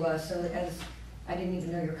disseminated to us, so as, I didn't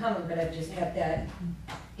even know you're coming, but I've just had that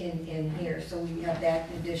in here, so we have that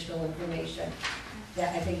additional information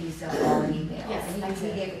that I think he sent all an email. Yes, And I he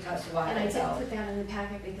did. gave it to us a while And I did ago. put that in the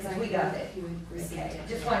packet because I We knew got that it. you would receive Okay, it.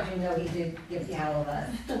 just wanted you to know he did give the hell of us.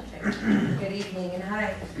 Okay. Good evening and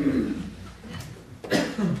hi.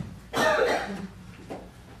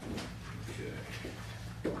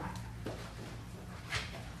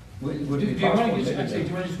 Would Do it you be want possible to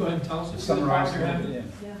to just go ahead and tell us? summarize what the problems you're it?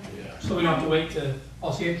 having? Yeah. So we don't have to wait to,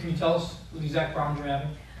 can you tell us the exact problems you're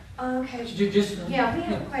having? Okay. Just, Yeah, we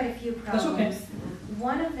have quite a few That's okay. problems.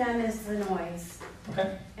 One of them is the noise.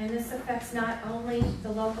 okay, And this affects not only the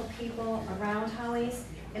local people around Holly's,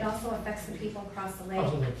 it also affects the people across the lake.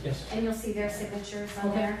 absolutely, yes. And you'll see their signatures on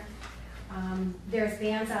Okay. there. There's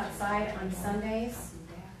bands outside on Sundays.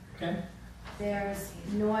 Okay. There's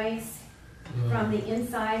noise from the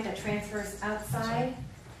inside that transfers outside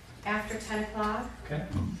after 10 o'clock. Okay.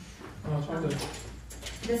 Oh, it's all good.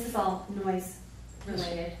 This is all noise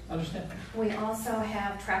related. Understand. We also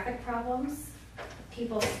have traffic problems,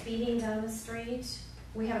 people speeding down the street.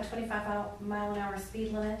 We have a 25-mile-an-hour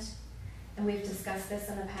speed limit, and we've discussed this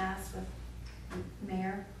in the past with the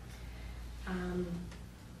mayor.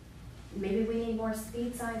 Maybe we need more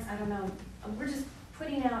speed signs, I don't know. We're just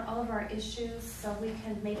putting out all of our issues so we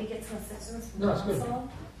can maybe get some assistance from No, that's good. council.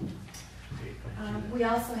 We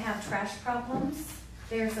also have trash problems.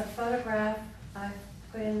 There's a photograph I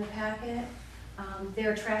put in the packet.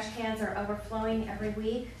 Their trash cans are overflowing every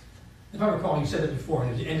week. If I recall, you said it before,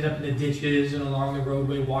 it ended up in the ditches and along the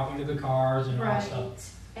roadway, walking to the cars and all that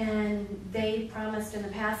stuff. And they promised in the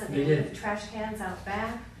past that They they would did. have trash cans out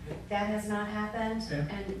back. That has not happened. Yeah.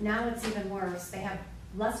 And now it's even worse. They have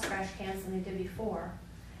less trash cans than they did before.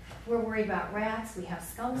 We're worried about rats. We have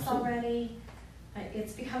skunks already.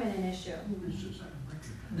 It's becoming an issue.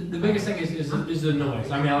 The biggest thing is the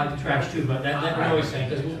noise. I mean, I like the trash too, but that noise thing,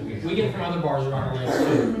 because we get it from other bars around the lake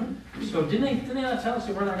too. So didn't they not tell us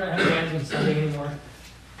that we're not gonna have bands on Sunday anymore?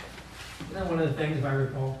 Isn't that one of the things, if I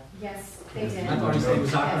recall? Yes, they did. I thought he said he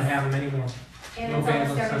was not gonna have them anymore. And no it's bands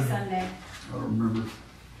almost on every Sunday. Sunday. I don't remember.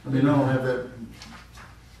 I mean, I don't have that,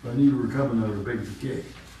 I knew you were coming out of the big as a cake.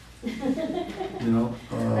 You know?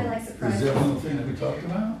 I like Is surprises. that one of the things we talked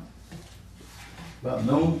about? About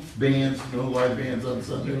no bands, no live bands on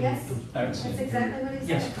Sunday? Yes, That's that's it. exactly what he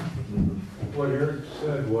Yes. said. What Eric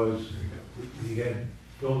said was, he had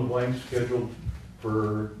fill in the blank scheduled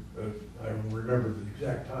for, I don't remember the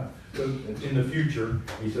exact time, but in the future,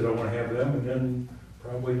 he said, I wanna have them, and then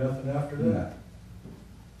probably nothing after that.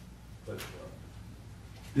 But,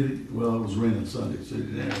 Well, it was raining Sunday, so it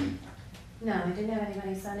didn't have any. No, I didn't have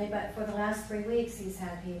anybody Sunday, but for the last 3 weeks, he's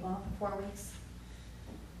had people, 4 weeks.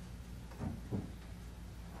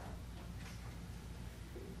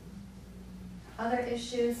 Other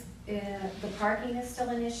issues, the parking is still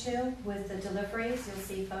an issue with the deliveries. You'll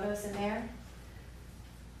see photos in there.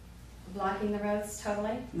 Blocking the roads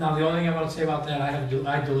totally. Now, the only thing I want to say about that,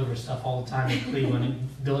 I deliver stuff all the time in Cleveland,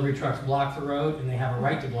 and delivery trucks block the road, and they have a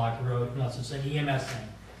right to block the road unless it's an EMS thing.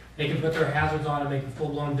 They can put their hazards on and make a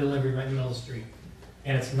full-blown delivery right in the middle of the street.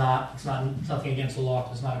 And it's nothing against the law,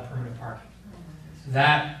 'cause it's not a permanent parking.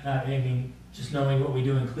 That, I mean, just knowing what we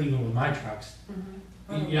do in Cleveland with my trucks,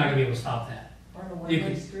 you're not gonna be able to stop that. On a You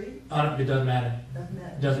one-way could- street? It doesn't matter. Doesn't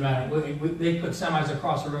matter. It doesn't matter. They put semis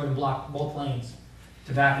across the road and block both lanes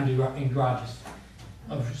to back into in garages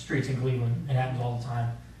of streets in Cleveland. It happens all the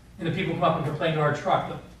time. And the people come up and complain to our truck,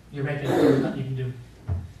 but you're making, there's nothing you can do.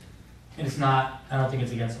 And it's not, I don't think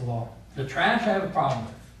it's against the law. The trash I have a problem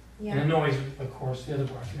with. And the Yeah, noise, of course, the other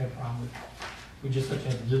part you have a problem with. We just looked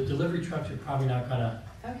at, the delivery trucks are probably not gonna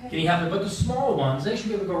Can Okay, you have it, but the small ones, they should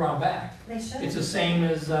be able to go around back. they should. It's the same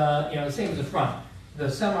as, the same as the front. The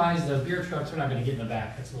semis, the beer trucks, they're not gonna get in the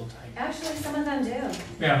back, that's a little tight. Actually, some of them do.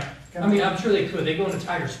 Yeah, I mean, I'm sure they could, they go into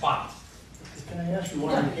tighter spots. Can I ask you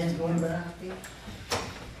why you can't go in the back?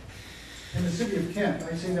 In the city of Kent,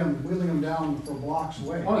 I see them wheeling them down for blocks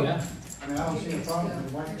away. Oh, yeah. I mean, I don't see a problem.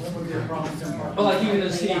 What would be a problem with them parking? But like even in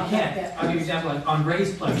the city of Kent, I'll give you an example, like on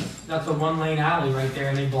Ray's Place, that's a one-lane alley right there,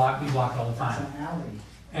 and we block it all the It's time. an alley.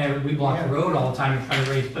 And we block the road all the time in front of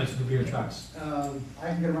Ray's Place with the beer trucks. I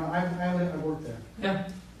can get around, I work there, Yeah,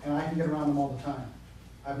 and I can get around them all the time.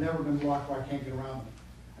 I've never been blocked where I can't get around them.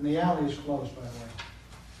 And the alley is closed, by the way.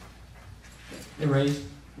 the Ray's,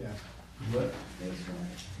 Yeah,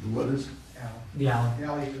 What is? alley. the alley The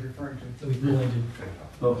alley you're referring to. that we pull into.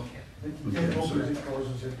 Oh, It opens, it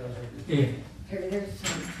closes, it does everything. Yeah, Here, there's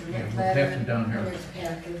some Yeah, we'll letter, have to down here. and there's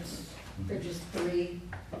packets, they're just 3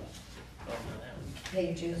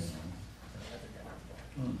 pages.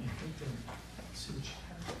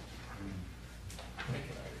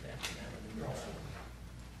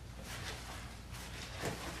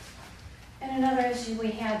 And another issue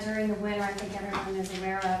we had during the winter, I think everyone is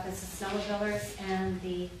aware of, is the snowmobilers and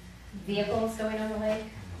the vehicles going on the lake.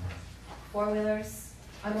 Four-wheelers,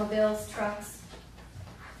 automobiles, trucks,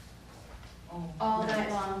 all night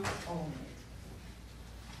long.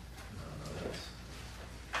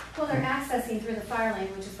 Well, they're accessing through the fire lane,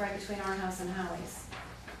 which is right between our house and Howie's.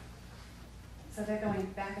 So they're going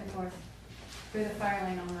back and forth through the fire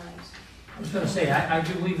lane all night. I was gonna say, I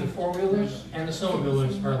do believe the four-wheelers and the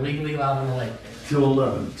snowmobilers are legally allowed on the lake, till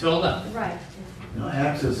 11. till 11. Right. Now,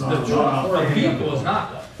 access The on. truck, a vehicle is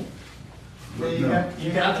not though. They No. have,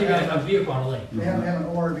 You cannot take a vehicle on the lake. they have to have an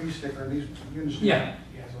ORV sticker, these, you understand? Yeah.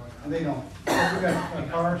 And they don't. We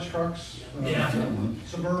got cars, trucks, Yeah.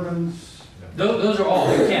 Suburbans. Those are all,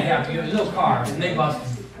 you can't have, there's no cars, and they bust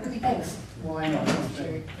them. Thanks. Well, I know, what I'm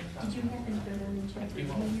saying. Did you happen to go down and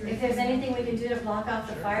check? If there's anything we can do to block off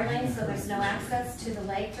the fire lane so there's no access to the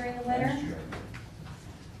lake during the winter,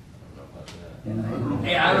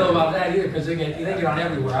 Hey, I don't know about that either, because they get on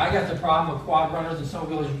everywhere. I got the problem with quad runners and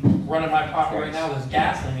snowmobilers running my property right now, there's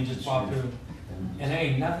gas and they just plow through. And there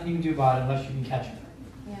ain't nothing you can do about it unless you can catch them.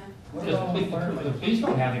 yeah. What Because about all the the police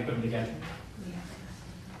don't have the equipment to catch them.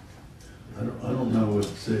 I don't know what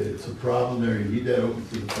to say, it's a problem there, you need that open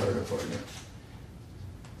to the fire department.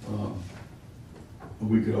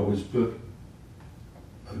 We could always put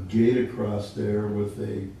a gate across there with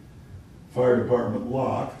a fire department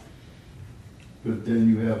lock, but then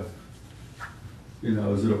you have,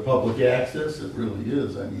 is it a public access? It really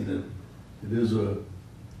is, I mean, it is an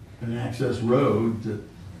access road that,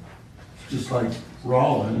 just like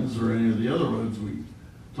Rollins or any of the other roads we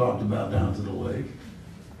talked about down to the lake.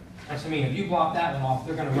 That's what I mean, if you block that one off,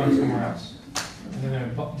 they're gonna run somewhere else. And they're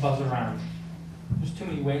gonna buzz around. There's too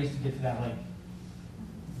many ways to get to that lake.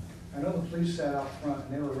 I know the police sat out front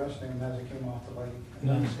and they were arresting them as they came off the lake. And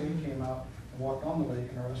then the state came out and walked on the lake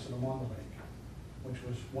and arrested them on the lake, which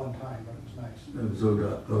was one time, but it was nice. It was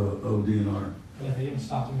ODNR. Yeah, they didn't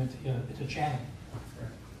stop them at the channel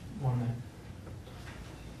one night.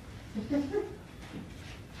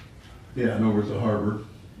 Yeah, and over at the harbor.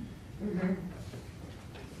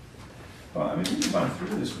 Well, I mean, we've gone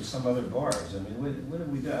through this with some other bars. I mean, what have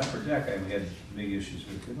we done? Upper Deck, we had big issues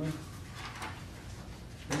with, didn't we?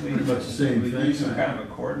 Pretty much the same Did we thing. do some kind of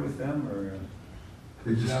accord with them, or?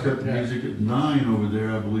 They just cut the music at 9 over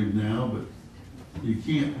there, I believe now, but you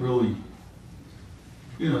can't really,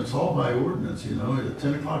 it's all by ordinance, at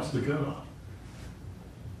 10 o'clock's the cutoff.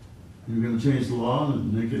 You're gonna change the law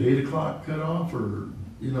and make it 8 o'clock cutoff, or,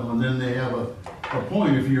 and then they have a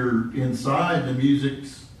point, if you're inside, the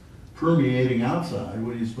music's permeating outside,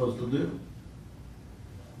 what are you supposed to do?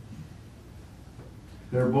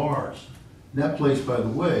 They're bars. That place, by the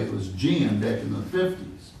way, was jammed back in the 50s.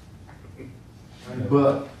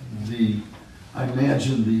 But I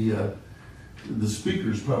imagine the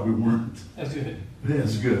speakers probably weren't That's good.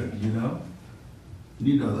 as good, You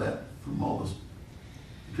know that from all the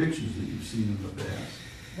pictures that you've seen in the past.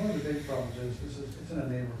 One of the big problems is, it's in a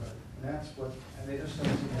neighborhood, and they just don't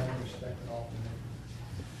seem to have any respect at all for the neighborhood.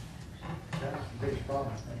 That's the biggest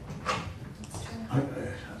problem, I think.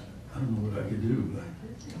 I don't know what I could do,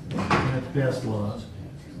 but I have to pass laws,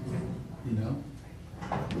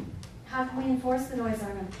 How can we enforce the noise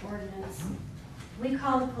ordinance? We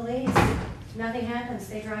call the police, nothing happens,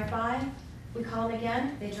 they drive by. We call them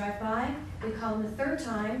again, they drive by. We call them the third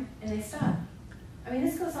time, and they stop. I mean,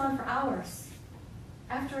 this goes on for hours.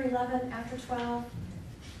 After 11, after 12,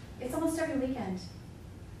 it's almost every weekend.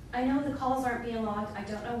 I know the calls aren't being logged, I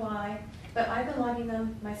don't know why, but I've been logging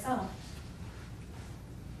them myself.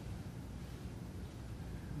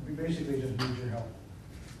 We basically just need your help.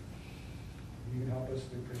 If you can help us,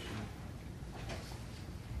 we appreciate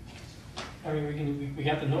it. I mean, we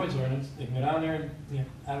got the noise ordinance, they can go down there and, you know,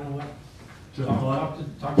 I don't know what, So,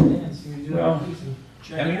 talk to Dan, see what you do. Well, And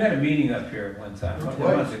check And we it. had a meeting up here one time, a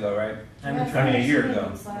month ago, right? And Yes. I mean, a year Two ago,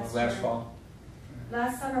 meetings last last year. fall.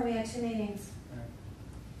 Last summer, we had 2 meetings.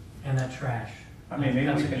 And that trash. I mean, maybe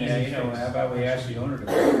That's we an can, easy you know, fix. how about we ask the owner to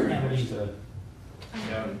come here? Yeah, and we- just,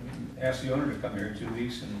 you know, ask the owner to come here in 2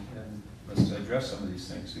 weeks and let's address some of these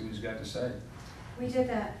things, see what he's got to say. We did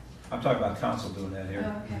that. I'm talking about council doing that Oh,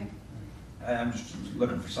 here. okay. I'm just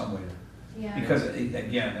looking for some way to, Yeah. because,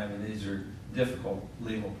 again, I mean, these are difficult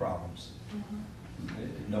legal problems.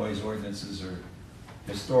 Mhm. Noise ordinances are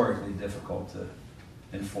historically difficult to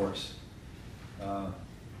enforce.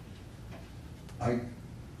 I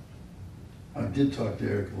did talk to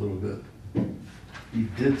Eric a little bit. He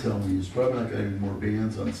did tell me he's probably not got any more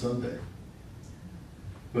bands on Sunday.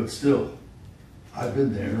 But still, I've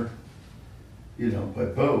been there, you know, by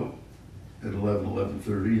boat at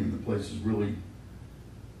 11:30, and the place is really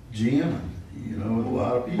jamming, you know, with a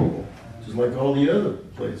lot of people, just like all the other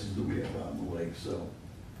places that we have out on the lake, so.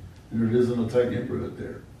 And it isn't a tight neighborhood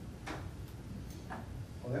there.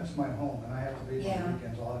 Well, that's my home, and I have to leave Yeah. on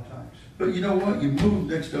weekends a lot of times. But you know what? You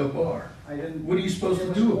moved next to a bar. I didn't. What are you supposed to it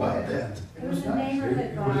was do about quiet. that? It It was was a nice.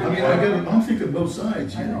 neighborhood bar. I mean, I'm thinking both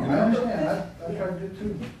sides I here, know, you I know? understand, I tried to do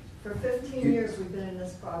too. For 15 years, we've been in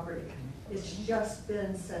this property. It's just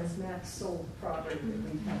been since Max sold the property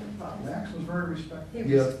that we've had a problem. Max was very respectful. He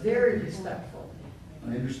was Yeah. very respectful.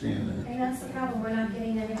 I understand that. And that's the problem, we're not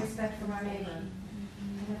getting any respect from our neighbor. And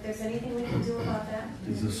if there's anything we can do about that.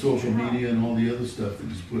 Is the social media and all the other stuff that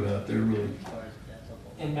he's put out there really?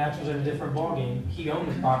 And Max was in a different ballgame. He owned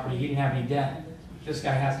the property, he didn't have any debt. This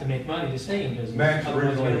guy has to make money to stay in business. Max Otherwise,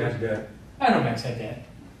 originally he- had debt. I know Max had debt.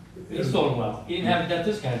 He sold it well. He didn't have the debt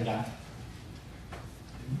this guy got.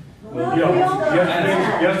 Well, we all know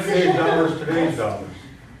yesterday's dollars, today's dollars.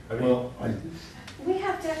 I mean, Well, We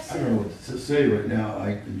have debt I don't know too. what to say right now.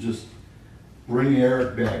 I can just bring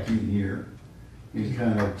Eric back in here and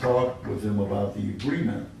kind of talk with him about the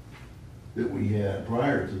agreement that we had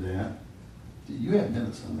prior to that. You had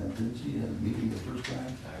minutes on that, didn't you? You had a meeting the first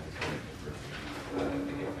time?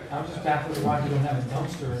 I was just baffled why you don't have a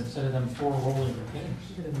dumpster instead of them 4 rolling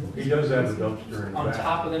containers. he does have a dumpster in the On back.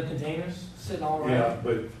 top of them containers, sitting all Yeah, around.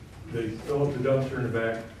 but they fill up the dumpster in the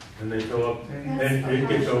back, and they fill up, and it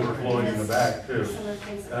gets overflowing in the back too. Some of the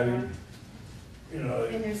things that I are- mean, you know,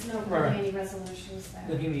 And there's no Right. really any resolutions Then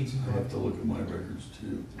there. he needs. I have to look at my records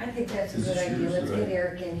too. I think that's a Is good this idea, yours, let's right? get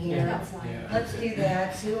Eric in Yeah. here. That's fine. Yeah. Let's do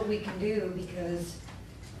that, see what we can do, because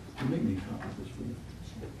You make me copy this for you.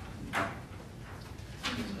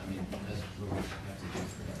 I mean, that's what we have to do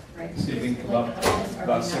for that. right. See if we can come up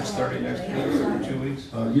about 6:30 next week or 2 weeks.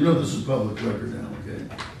 You know this is public record now, okay?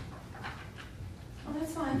 Oh,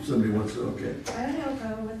 that's fine. If somebody wants to, okay. I don't have a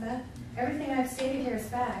problem with that. Everything I've stated here is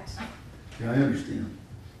fact. Yeah, I understand.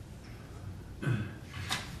 I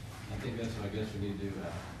think that's what I guess we need to do,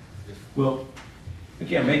 just, Well, We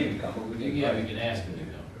can't make him come, but we can. yeah, we can ask him to go.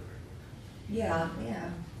 Yeah, yeah,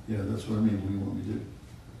 that's what I mean. What do you want me to do?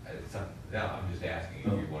 It's not, no, I'm just asking if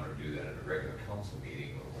you want to do that at a regular council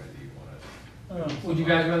meeting or whether you want to. Would you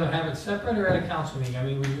guys rather have it separate or at a council meeting? I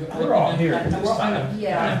mean, would you? We're all here. I just kind of-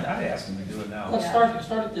 Yeah. I'd ask him to do it now. Let's start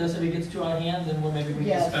at this, if it gets too out of hand, then we'll maybe we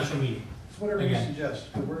get a Yes. special meeting. It's whatever you Okay.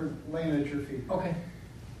 suggest, because we're laying at your feet. Okay.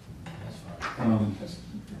 That's fine. Just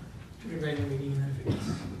do a regular meeting and then if it gets.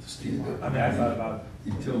 With the stand up. I mean, I thought about,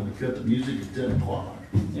 You tell them to cut the music at 10 o'clock.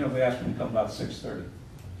 you know, we asked him to come about 6:30.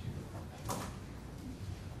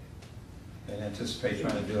 And anticipate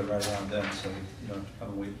trying to do it right around then, so you don't have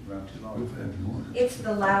to wait around too long. We've had more. it's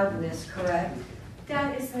the loudness, correct?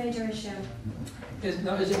 That is the major issue. Is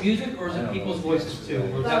it music or is it people's voices too?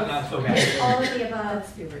 Or is that not so bad? All of the above.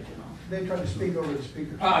 That's the original. They try to speak over the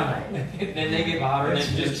speakers. Ah, then they get louder and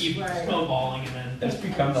then It's- just keep Right. snowballing and then. It's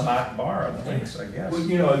become the hot bar of the links, I guess. well,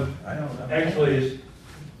 you know, I don't know. actually,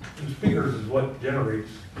 the speakers is what generates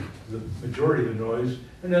the majority of the noise,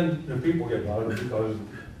 and then the people get louder because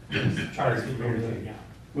Try to speak over there, yeah.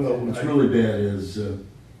 Well, what's really bad is,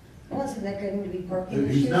 Well, isn't that going to be parking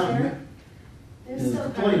he's issues not, there? There's the still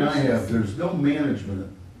complaint I have, issues. there's no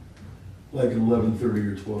management like at 11:30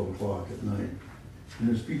 or 12 o'clock at night. And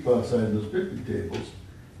there's people outside those picnic tables,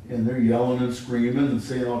 and they're yelling and screaming and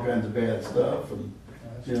saying all kinds of bad stuff, and,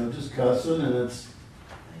 you know, just cussing, and it's,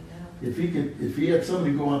 I know. if he had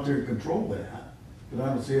somebody go out there and control that, but I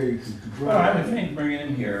don't see how you can control Well, I would it. think bringing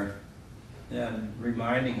him here and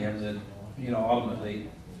reminding him that, you know, ultimately,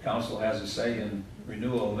 council has a say in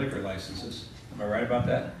renewal of liquor licenses. Am I right about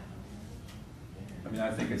that? I I mean,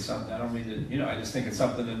 I think it's something, I don't mean to, you know, I just think it's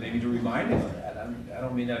something that maybe to remind him of that. I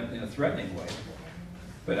don't mean that in a threatening way.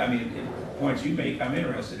 But I mean, the points you make, I'm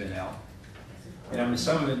interested in, Al. And I mean,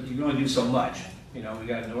 some of it, you can only do so much. You know, we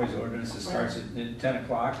got a noise ordinance that starts at 10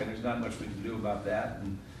 o'clock, and there's not much we can do about that.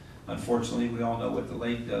 And unfortunately, we all know what the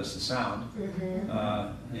lake does to sound.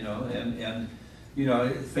 You know, and you know,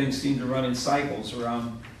 things seem to run in cycles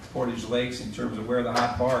around Portage Lakes in terms of where the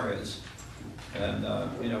hot bar is. And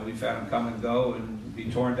you know, we've had them come and go and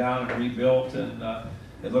be torn down and rebuilt, and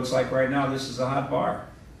it looks like right now this is a hot bar,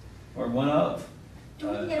 or one of. Do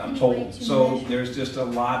we have I'm any way told. to So measure? there's just a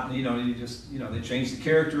lot, you know, they changed the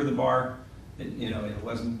character of the bar. You know, it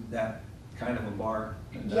wasn't that kind of a bar.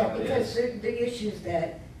 And Yeah, now it because is. the issues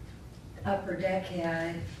that Upper Deck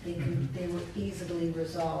had, they were easily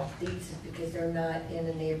resolved. These is because they're not in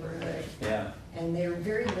a neighborhood. Yeah, And they're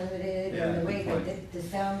very limited, Yeah, and the way good that the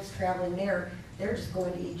sound's traveling there, they're just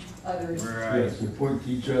going to each other's. right. Yes, they point to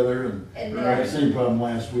each other, and And we had the then- same problem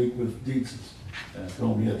last week with Dietz's. Yeah.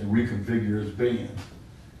 Told me he had to reconfigure his band.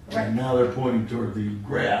 Right. And now they're pointing toward the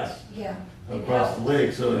grass Yeah. across the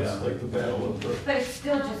lake, so it's Yeah. like the battle of the. But it's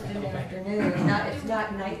still just an afternoon, it's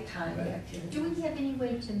not nighttime activity. Do we have any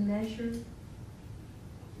way to measure?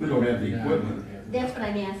 We don't have the equipment. That's what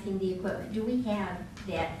I'm asking, the equipment. Do we have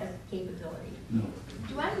that capability? No.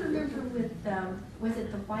 Do I remember with, was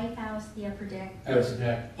it the White House, the Upper Deck? Yes.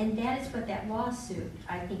 And that is what that lawsuit,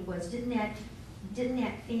 I think, was. Didn't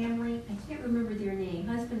that family, I can't remember their name,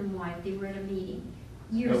 husband and wife, they were at a meeting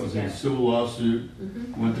years That was ago. a civil lawsuit,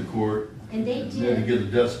 Mhm. went to court. And they They had to did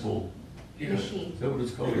get a decibel. machine. Is that what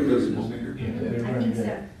it's called, a decibel meter? I think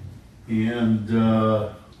so. And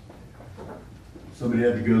somebody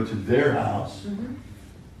had to go to their house Mhm.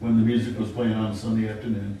 when the music was playing on Sunday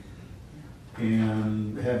afternoon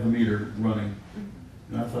and have the meter running.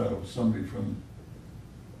 And I thought it was somebody from,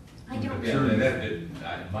 I don't Yeah, know.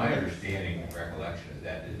 my understanding and recollection is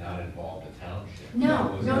that did not involve the township. No,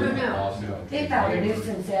 That was no, no, a no. lawsuit. They filed a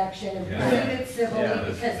nuisance action and Yeah. pursued it civilly Yeah,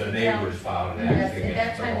 because the the neighbors town. filed an Yes, action at that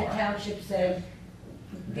against the time, the bar. township said,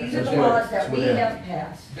 these are That's the what- laws that that's what we happened. have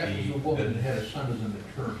passed. That was the woman that had a son as an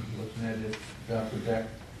attorney, wasn't that it, Dr. Deck?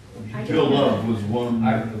 I Bill don't know. Love was one, I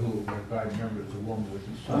I don't know who, but I remember it was a woman with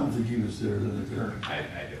his don't son. think he was there as an attorney. I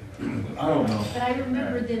I don't know. But I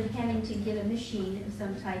remember them having to get a machine of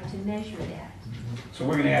some type to measure that. So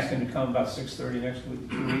we're gonna ask him to come about 6:30 next week,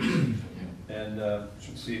 2 weeks, and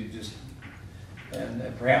should see just, and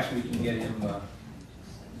perhaps we can get him.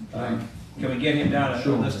 Can we get him down a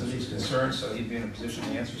list of these concerns so he'd be in a position to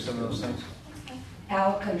answer some of those things?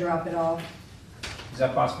 Al can drop it off. Is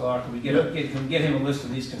that possible, Art? Can we get him a list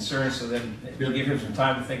of these concerns so then we'll give him some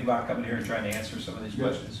time to think about coming here and trying to answer some of these Yep.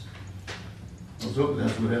 questions? I was hoping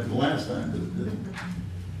that's what happened last time, but it didn't.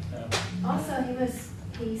 Also,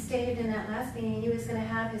 he stated in that last meeting, he was gonna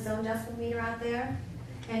have his own decibel meter out there,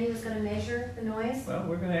 and he was gonna measure the noise. Well,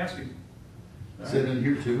 we're gonna ask him. All Is it right. in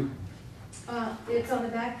here too? It's on the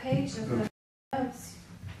back page of the notes.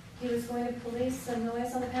 He was going to police the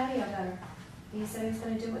noise on the patio better. He said he was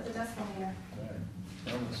gonna do it with the decibel meter. All right.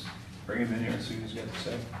 Well, let's bring him in here and see what he's got to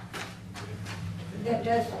say. That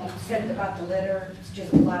does, you said about the litter, it's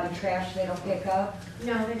just a lot of trash they don't pick up.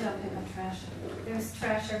 No, they don't pick up trash. There's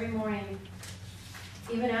trash every morning.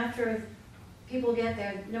 Even after people get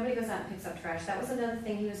there, nobody goes out and picks up trash. That was another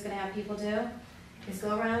thing he was gonna have people do, is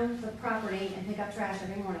go around the property and pick up trash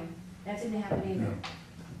every morning. That didn't happen either. No.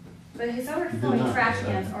 But his did overflowing not. trash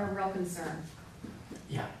cans are a real concern.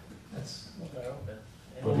 Yeah, that's what I hope.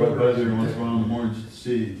 I'll drive by there once in a while in the morning just to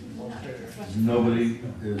see. Nobody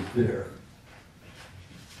is there.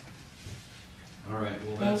 All right,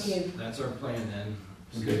 well, Thank you. that's our plan then.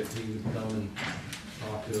 See Okay. if he would come and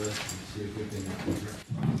talk to us and see if we can.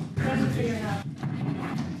 Thank you for your help.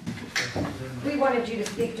 We wanted you to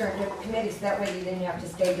speak during the committee, so that way you didn't have to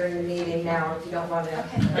stay during the meeting now if you don't want to,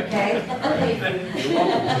 Okay. okay?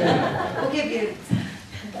 We'll give you.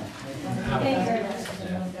 Thank you very much.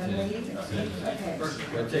 Okay.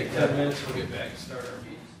 We'll take 10 minutes, we'll get back and start our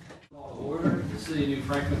meeting. Call to order, the City of New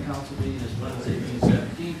Franklin Council meeting is Wednesday, June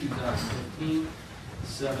 17, 2015,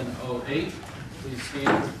 7:08. Please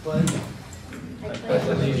stand for the pledge. I pledge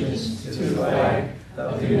allegiance to the flag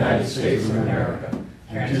of the United States of America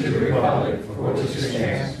and to the republic for which it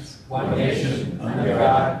stands, one nation, under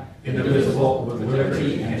God, indivisible, with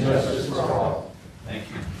liberty and justice for all. Thank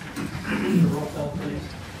you. Roll call, please.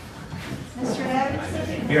 Mr.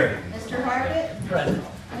 Davidson? Here. Mr. Hargit? Present.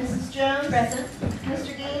 Mrs. Jones? Present.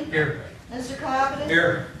 Mr. Dean? Here. Mr. Colabus?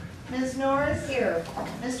 Here. Ms. Norris? Here.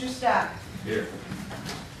 Mr. Stock? Here.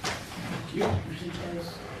 Thank you. All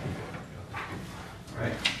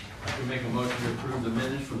right, to make a motion to approve the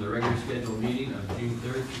minutes from the regular scheduled meeting of June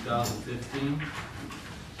 3rd, 2015.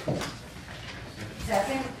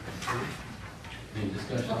 Second? Any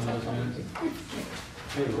discussion on those minutes?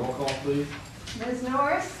 Okay, roll call, please. Ms.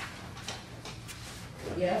 Norris?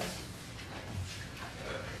 Yes.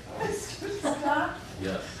 Mr. Stock?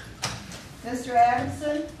 Yes. Mr.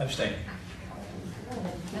 Adamson? Abstain.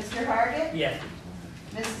 Mr. Hargit? Yes.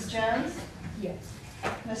 Mrs. Jones? Yes.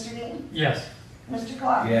 Mr. Dean? Yes. Mr.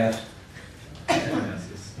 Clark? Yes.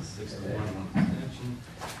 Passes 6 to 1, 1 abstention.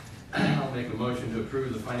 I'll make a motion to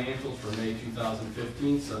approve the financials for May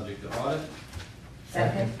 2015, subject to audit.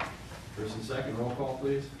 Second? First and second, roll call,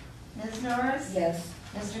 please. Ms. Norris? Yes.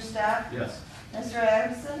 Mr. Stock? Yes. Mr.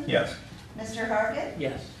 Adamson? Yes. Mr. Hargit?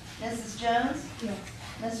 Yes. Mrs. Jones? Yes.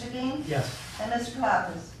 Mr. Dean? Yes. And Mr.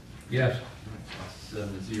 Clappers? Yes.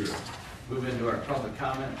 7-0. Move into our public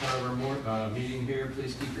comment part of our meeting here.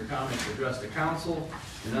 Please keep your comments addressed to council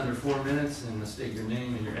in under 4 minutes and state your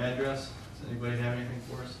name and your address. Does anybody have anything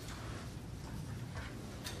for us?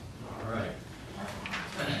 All right.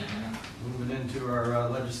 Moving into our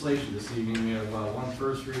legislation this evening, we have one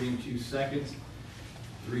first reading, 2 seconds,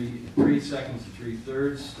 3 seconds and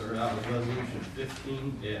 3/3. Start out with resolution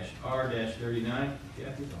 15-R-39.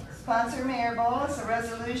 Kathy? Sponsor Mayor Bolus, a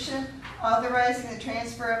resolution authorizing the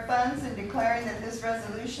transfer of funds and declaring that this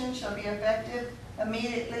resolution shall be effective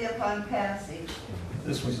immediately upon passage.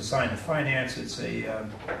 This was assigned to finance. It's a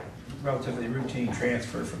relatively routine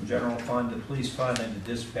transfer from general fund to police fund and to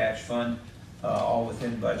dispatch fund, all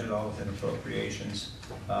within budget, all within appropriations.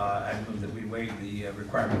 I move that we waive the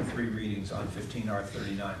requirement of 3 readings on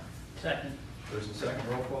 15R39. Second. First and second,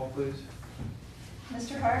 roll call, please.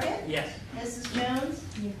 Mr. Hargit? Yes. Mrs. Jones?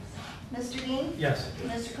 Yes. Mr. Dean? Yes.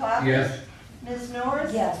 Mr. Clappers? Yes. Ms.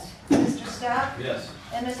 Norris? Yes. Mr. Stock? Yes.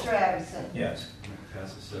 And Mr. Adamson? Yes.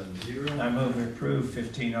 Passes 7-0. I move to approve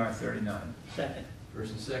 15R39. Second.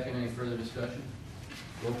 First and second, any further discussion?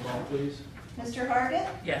 Roll call, please. Mr. Hargit?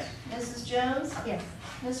 Yes. Mrs. Jones? Yes.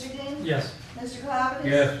 Mr. Dean? Yes. Mr. Clappers?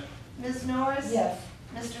 Yes. Ms. Norris? Yes.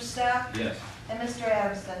 Mr. Stock? Yes. And Mr.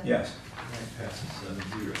 Adamson? Yes. Passes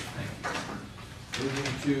 7-0. Thank you.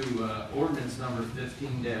 Moving to ordinance number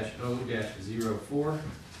 15-0-04.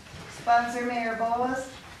 Sponsor Mayor Bolus,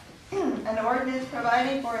 an ordinance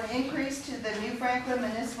providing for an increase to the New Franklin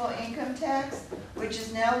municipal income tax, which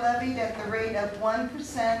is now levied at the rate of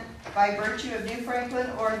 1% by virtue of New Franklin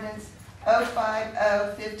Ordinance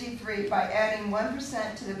 05053 by adding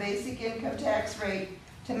 1% to the basic income tax rate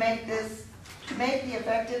to make the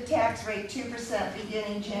effective tax rate 2%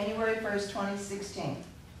 beginning January 1st, 2016.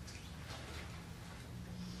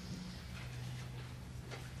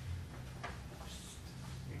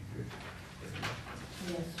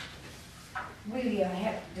 Yes. We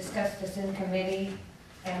have discussed this in committee,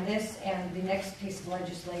 and this and the next piece of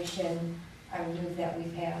legislation, I will move that we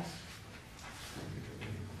pass.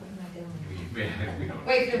 What am I doing?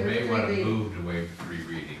 Wait for You may want to 3 move to waive 3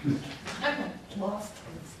 readings. I'm lost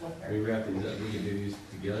in the slipper. We wrap these up, we can do these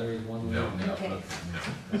together as one? No. Okay.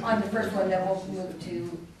 No. On the first one, then we'll move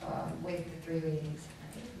to waive the 3 readings. I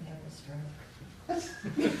think we have this room.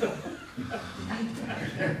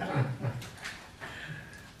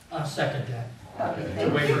 I'll second that. Okay, To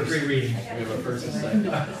thank wait you. for 3 readings. We have a first and second.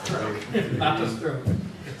 Not just through.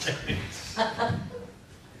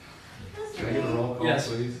 Can I get a roll call, Yes.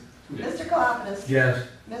 please? Mr. Clappers? Yes.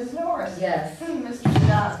 Ms. Norris? Yes. Mr.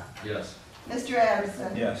 Stock? Yes. Mr.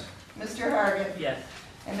 Adamson? Yes. Mr. Hargit? Yes.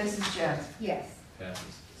 And Mrs. Jones? Yes.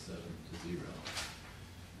 Passes 7-0.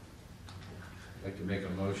 I'd like to make a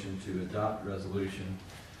motion to adopt resolution.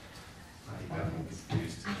 I got me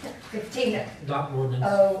confused. 15-004. Adopt ordinance.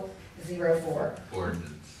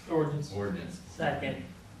 Ordinance. Ordinance. Ordinance. Second.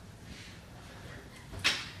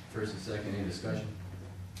 First and second, any discussion?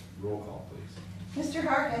 Roll call, please. Mr.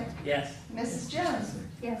 Hargit? Yes. Mrs. Jones?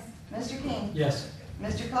 Yes. Mr. King? Yes.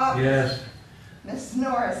 Mr. Clappers? Yes. Mrs.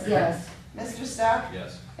 Norris? Yes. Mr. Stock?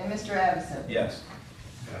 Yes. And Mr. Adamson? Yes.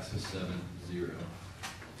 Passes 7-0.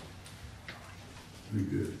 Be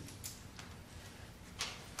good.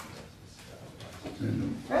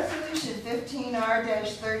 Resolution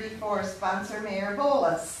 15R-34, sponsor Mayor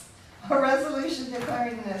Bolus. A resolution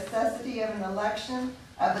declaring the necessity of an election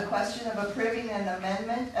of the question of approving an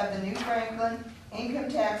amendment of the New Franklin income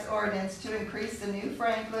tax ordinance to increase the New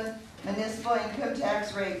Franklin municipal income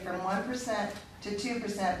tax rate from 1% to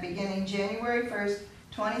 2% beginning January 1st,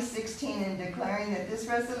 2016, and declaring that this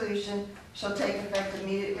resolution shall take effect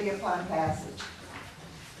immediately upon passage.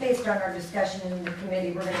 Based on our discussion in the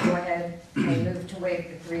committee, we're going to go ahead and move to waive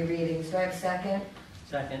the 3 readings. Do I have a second?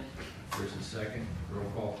 Second. First and second, roll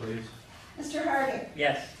call, please. Mr. Hargit?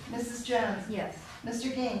 Yes. Mrs. Jones? Yes.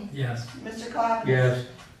 Mr. King, Yes. Mr. Clausen. Yes.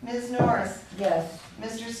 Ms. Norris, Yes.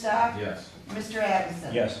 Mr. Stock, Yes. Mr.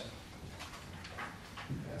 Adamson. Yes.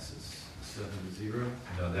 Passes 7-0.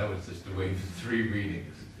 No, that was just the way for 3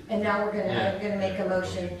 readings. And now we're Yeah. gonna make a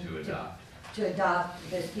motion To adopt. to adopt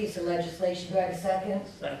this piece of legislation. Do I have a second?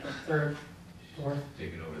 Second, third, fourth.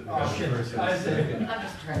 Take it over to Oh, the. shit. I said- I'm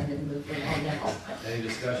just trying to move along now. Any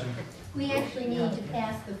discussion? We actually need to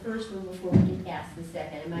pass the first one before we can pass the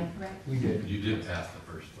second, am I correct? We did. You did pass the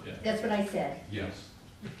first one. That's what I said. Yes.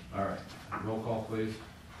 All right, roll call, please.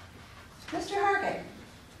 Mr. Hargit,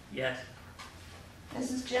 Yes.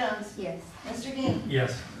 Mrs. Jones, Yes. Mr. King,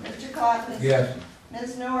 Yes. Mr. Clausen. Yes.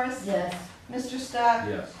 Ms. Norris, Yes. Mr. Stock,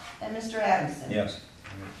 Yes. and Mr. Adamson. Yes.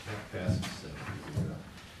 That passes 7-0.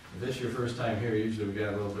 If this is your first time here, usually we got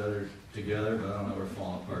a little better together, but I don't know, we're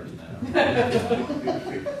falling apart now.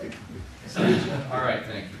 All right,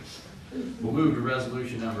 thank you. We'll move to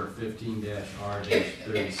resolution number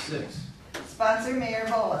 15-R-36. Sponsor Mayor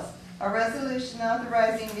Bolus. A resolution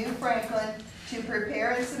authorizing New Franklin to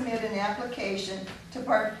prepare and submit an application to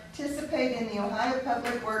participate in the Ohio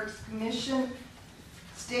Public Works Commission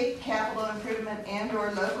state capital improvement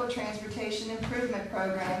and/or local transportation improvement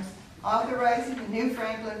programs, authorizing the New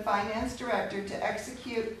Franklin Finance Director to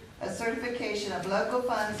execute a certification of local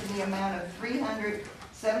funds in the amount of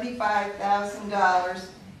 $375,000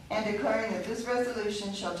 and declaring that this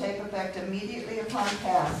resolution shall take effect immediately upon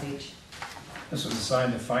passage. This was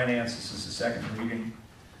assigned to finance. This is the second reading.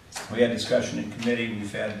 We had discussion in committee.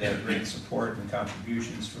 We've had great support and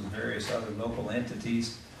contributions from various other local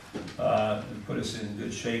entities to put us in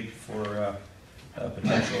good shape for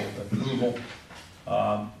potential approval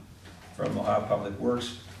from Ohio Public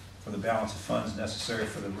Works for the balance of funds necessary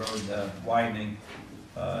for the road widening.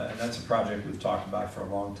 And that's a project we've talked about for a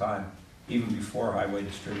long time, even before Highway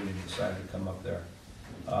Distributing decided to come up there.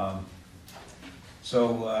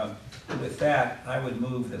 So with that, I would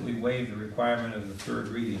move that we waive the requirement of the third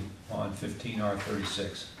reading on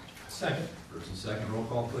 15R36. Second. First and second, roll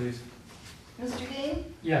call, please. Mr.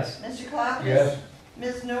 King, Yes. Mr. Clausen. Yes.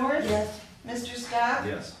 Ms. Norris. Yes. Mr. Stock.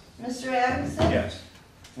 Yes. Mr. Adamson. Yes.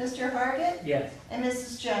 Mr. Hargit. Yes. And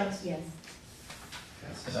Mrs. Jones. Yes.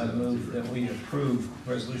 Passes And I move 7-0. that we approve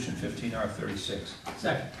resolution 15R36.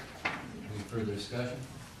 Second. Any further discussion?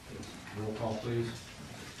 Roll call, please.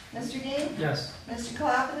 Mr. King, Yes. Mr.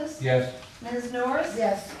 Clausen. Yes. Ms. Norris.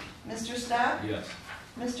 Yes. Mr. Stock. Yes.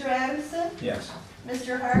 Mr. Adamson. Yes.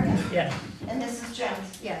 Mr. Hargit. Yes. And Mrs.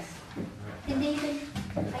 Jones. Yes. And David,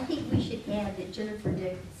 I think we should add that Jennifer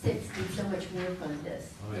Six did so much work on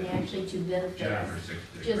this, Oh, and yeah. actually to benefit us. Jennifer Six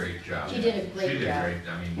did a Just- great job. she did a great She did job. great,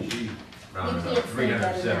 I mean, she rounded can't up say that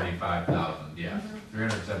 $375,000, yeah, Mhm.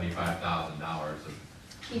 $375,000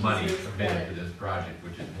 She of money deserves committed credit. to this project,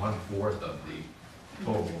 which is 1/4 of the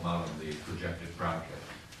total amount of the projected project.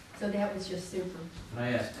 So that was just super. And I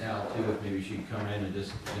asked Al too, if maybe she'd come in and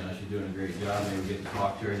just, she's doing a great job, maybe get to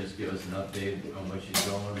talk to her and just give us an update on what she's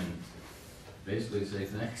doing and basically say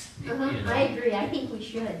thanks. I agree, I think we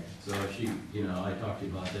should. So if she, I talked to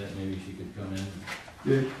you about that, maybe she could come in.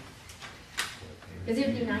 Yeah, Because it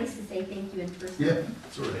would be nice to say thank you in person. yeah.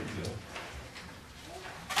 That's what I feel.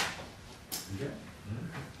 Okay.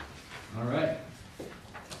 All right.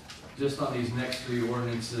 Just on these next 3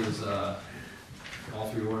 ordinances, all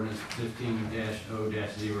 3 ordinance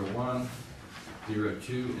 15-0-01,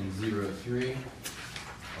 02, and 03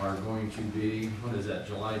 are going to be, what is that,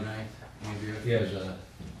 July 9th? Andrea? Yes. There's a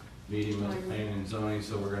meeting with planning and zoning,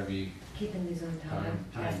 so we're gonna be Keeping these on time,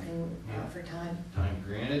 Time. asking Yeah. for time. time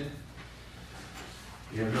granted.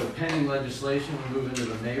 You have no pending legislation, we'll move into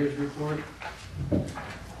the mayor's report.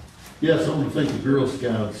 Yes, I want to thank the Girl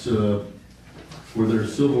Scouts for their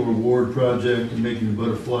Civil Reward project and making the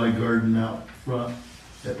butterfly garden out front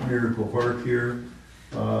at Miracle Park here.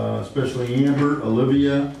 Especially Amber,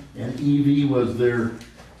 Olivia, and Evie was their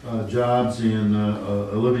jobs, and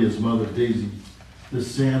Olivia's mother, Daisy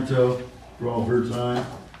DeSanto, for all her time.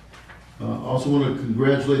 Also want to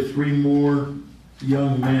congratulate 3 more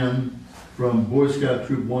young men from Boy Scout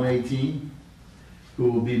Troop 118 who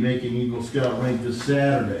will be making Eagle Scout rank this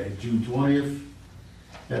Saturday, June 20th,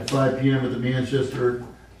 at 5 p.m. at the Manchester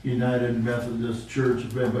United Methodist Church.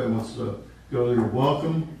 If anybody wants to go there, you're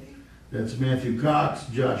welcome. That's Matthew Cox,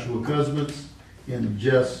 Joshua Kuzmits, and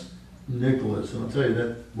Jess Nicholas. And I'll tell you,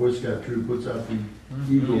 that Boy Scout troop puts out the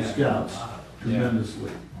Eagle Scouts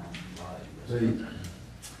tremendously.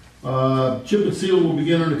 Chip and seal will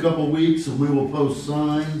begin in a couple of weeks, and we will post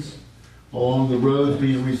signs along the roads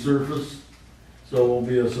being resurfaced. So it will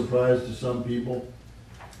be a surprise to some people.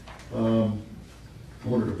 I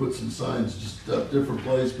wanted to put some signs just up different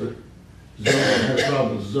place, but zoning, I had a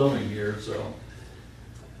problem with zoning here, so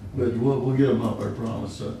but we'll get them up, I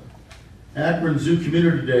promise. Akron Zoo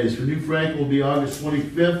Community Days for New Frank will be August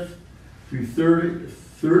 25th through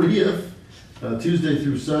 30th, Tuesday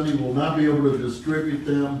through Sunday. We'll not be able to distribute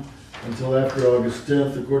them until after August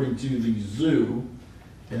 10th, according to the zoo,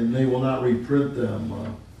 and they will not reprint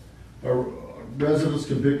them. Our residents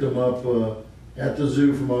can pick them up at the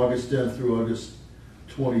zoo from August 10th through August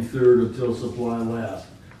 23rd until supply lasts.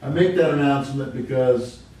 I make that announcement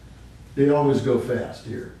because they always go fast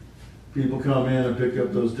here. People come in and pick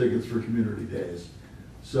up those tickets for community days.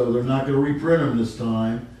 So they're not gonna reprint them this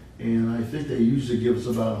time, and I think they usually give us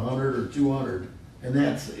about 100 or 200, and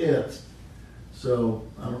that's it. So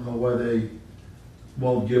I don't know why they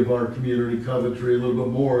won't give our community Coventry a little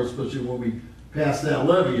bit more, especially when we pass that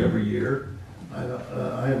levy every year.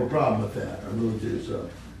 I have a problem with that, I really do, so.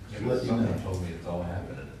 just let you know. Someone told me it's all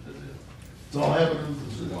happening at the zoo. It's all happening at the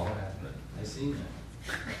zoo. It's all happening. I seen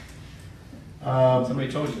that.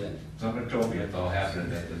 Somebody told you that. Someone told me it's all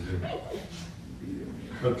happening at the zoo.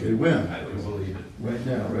 Okay, when? I do believe it. Right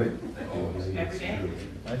now, right? I do believe Every it's day. true.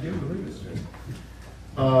 I do believe it's true.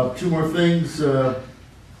 Two more things. The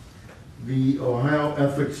Ohio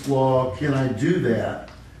ethics law, Can I Do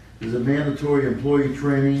That, is a mandatory employee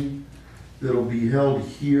training that'll be held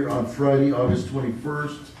here on Friday, August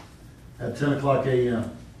 21st at 10 o'clock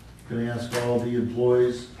a.m. Going to ask all the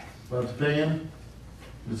employees about to pay them.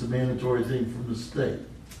 It's a mandatory thing from the state.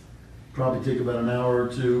 Probably take about an hour or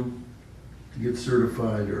two to get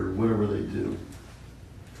certified or whatever they do.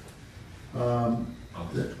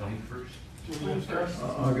 August 21st?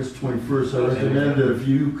 August 21st, I recommend that if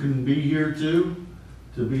you can be here too,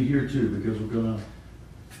 to be here too, because we're gonna,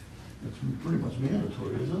 it's pretty much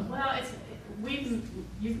mandatory, isn't it? Well,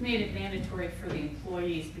 you've made it mandatory for the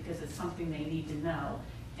employees because it's something they need to know.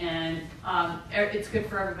 And it's good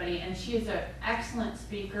for everybody, and she is an excellent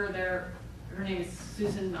speaker. Her name is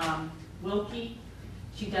Susan Wilkie.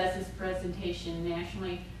 She does this presentation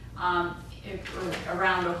nationally, or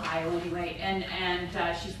around Ohio anyway, and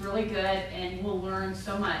she's really good, and we'll learn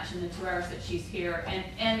so much in the 2 hours that she's here.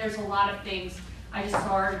 And there's a lot of things. I just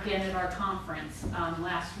saw her again at our conference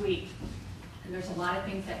last week, and there's a lot of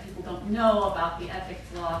things that people don't know about the ethics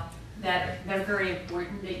law that are very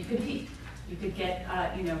important. That you could get,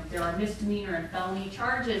 there are misdemeanor and felony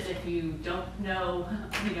charges if you don't know,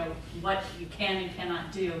 what you can and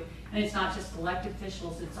cannot do. And it's not just elected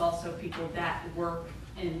officials, it's also people that work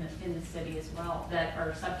in the city as well that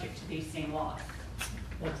are subject to these same laws.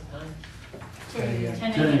 What's the time? 10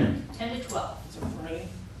 10 a.m. a.m. 10 to 12. It's a Friday?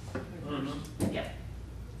 Yep,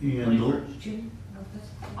 And June?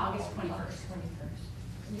 August 21st. August 21st.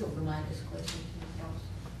 You'll remind us closer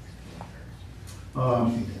to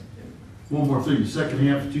one more thing, second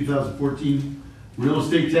half of 2014, real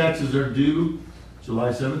estate taxes are due July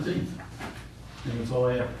 17th. And that's all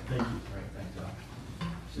I have, thank you. All right, thanks, Al.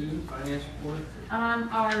 Susan, finance report?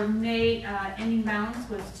 Our May ending balance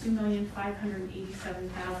was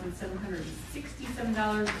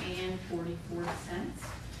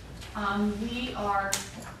 $2,587,767.44. We are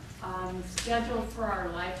scheduled for our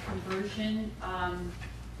life conversion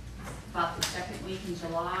about the second week in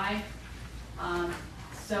July.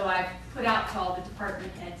 So I put out to all the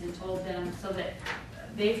department heads and told them, so that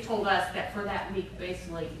they've told us that for that week,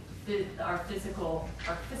 basically, our fiscal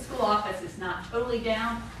office is not totally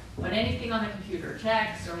down, but anything on the computer,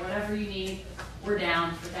 checks or whatever you need, we're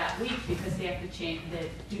down for that week because they have to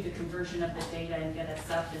do the conversion of the data and get us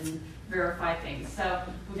up and verify things. So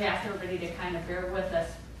we've asked everybody to kind of bear with us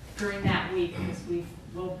during that week because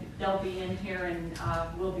they'll be in here and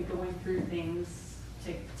we'll be going through things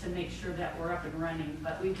to make sure that we're up and running.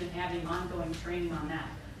 But we've been having ongoing training on that.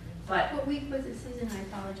 But What week was it, Susan? I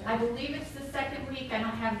apologize. I believe it's the second week. I don't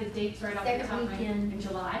have the dates right off the top of my head. In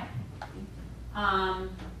July.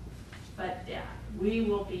 But yeah, we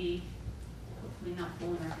will be hopefully not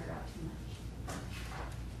pulling our hair out too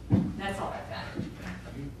much. That's all I've got.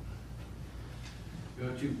 Go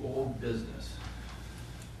to old business.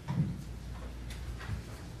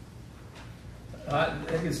 I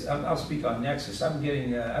guess I'll speak on Nexus. I've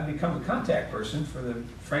become the contact person for the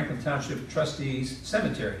Franklin Township Trustees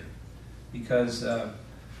Cemetery because the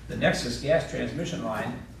Nexus gas transmission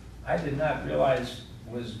line, I did not realize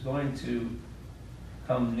was going to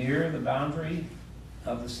come near the boundary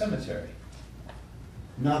of the cemetery.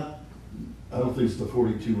 I don't think it's the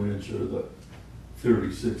 42-inch or the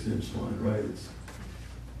 36-inch line, right?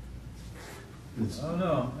 Oh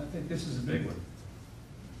no, I think this is a big one.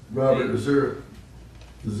 Robert, is there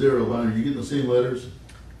a line? Are you getting the same letters?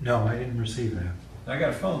 No, I didn't receive that. I got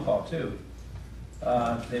a phone call too.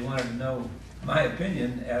 They wanted to know my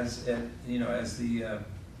opinion as the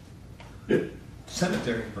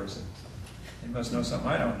cemetery person. They must know something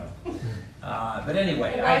I don't know. But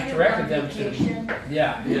anyway, While I you're directed on them vacation. to,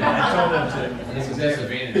 yeah, I told them to. It's a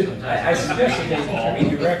disadvantage sometimes. I suggested they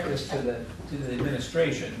redirect this to the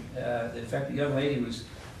administration. In fact, the young lady was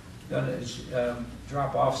gonna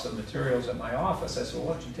drop off some materials at my office. I said, well,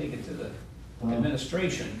 why don't you take it to the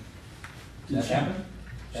administration? Did that happen?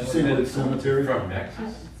 Did you say what cemetery? From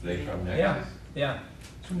Nexus? They from Nexus? Yeah,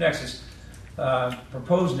 it's from Nexus.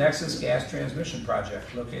 Proposed Nexus gas transmission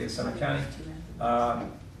project located in Summit County.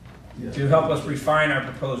 To help us refine our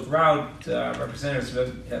proposed route, representatives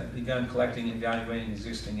have begun collecting and evaluating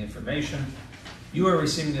existing information. You are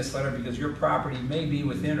receiving this letter because your property may be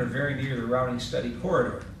within or very near the routing study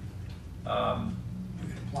corridor. And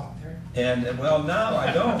well, no,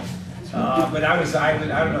 I don't. But I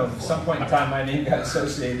don't know, at some point in time my name got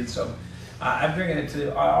associated, so I'm bringing it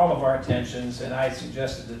to all of our attentions, and I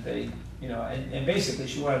suggested that they, you know, and basically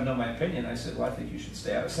she wanted to know my opinion. I said, well, I think you should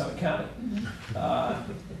stay out of Summit County.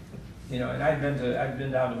 You know, and I'd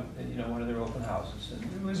been down to, you know, one of their open houses, and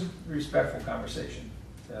it was a respectful conversation.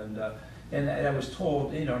 And I was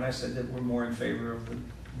told, you know, and I said that we're more in favor of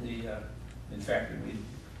in fact, that we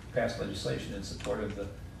passed legislation in support of the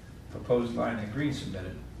proposed line that Green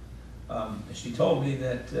submitted. She told me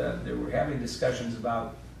that they were having discussions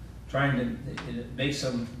about trying to make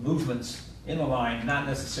some movements in the line, not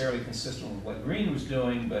necessarily consistent with what Green was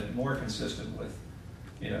doing, but more consistent with,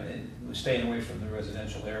 you know, staying away from the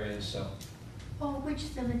residential areas. So. Oh, which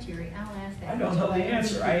cemetery? I'll ask that. I don't know the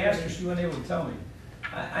answer. I asked her, she wasn't able to tell me.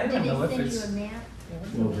 I don't know if it's. Did they send you a map?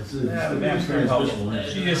 Well, it's The map's very helpful.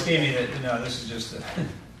 She just gave me the, you know, this is just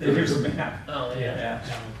here's a map. Oh, Yeah.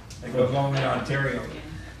 It goes all the way to Ontario.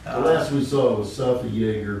 The last we saw was south of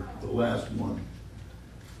Jaeger, the last one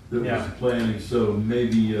that Yeah. was planning, so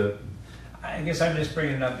maybe, I guess I'm just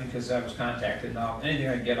bringing it up because I was contacted, and anything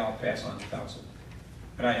I get, I'll pass on to council.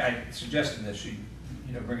 But I suggested that she,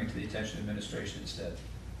 you know, bring it to the attention of administration instead.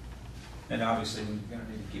 And obviously, we're gonna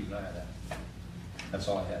need to keep an eye on that. That's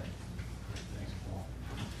all I had. Thanks, Paul.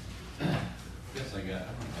 Guess I don't know.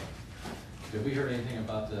 Have we heard anything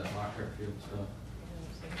about the Lockhart Field stuff?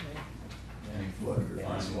 Any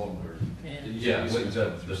final or? Did you Yeah, say with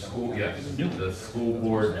some- the school, yes, the school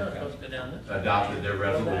board adopted their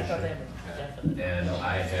resolution. And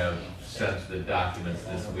I have sent the documents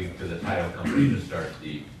this week to the title company to start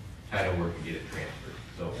the title work and get it transferred.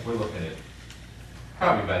 So we're looking at,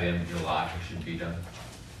 probably by the end of July, it should be done.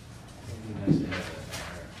 It'd be nice to have that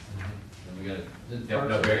out there. And we got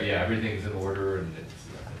it. Yeah, everything's in order and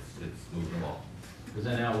it's moving along. Because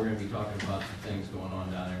then now we're gonna be talking about some things going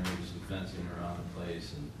on down there, maybe some fencing around the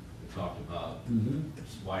place, and we talked about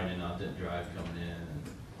just widening out that drive coming in,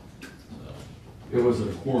 and so. it wasn't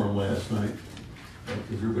a quorum last night,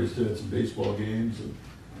 because everybody still had some baseball games, and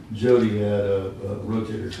Jody had a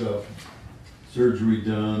rotator cuff surgery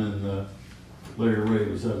done, and Larry Ray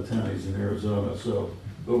was out of town, he's in Arizona, so,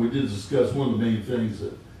 but we did discuss, one of the main things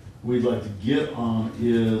that we'd like to get on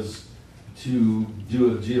is to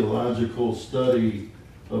do a geological study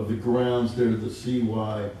of the grounds there to see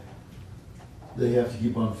why they have to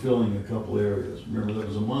keep on filling a couple areas. Remember, that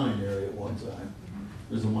was a mine area at one time.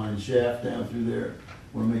 There's a mine shaft down through there.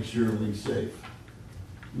 Want to make sure everything's safe.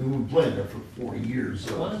 I mean, we've played there for 40 years,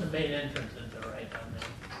 so. One of the main entrances are right down there.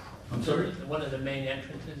 I'm sorry? One of the main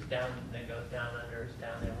entrances down, that goes down under is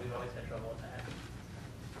down there. We've always had trouble with that.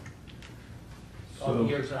 All the So,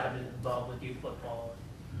 years that I've been involved with youth football,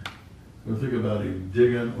 we're thinking about either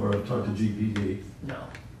digging or talk to GPD, no.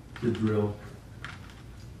 to drill,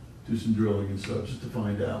 do some drilling and stuff, just to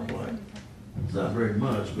find out why. It's not very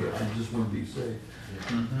much, but I just want to be safe.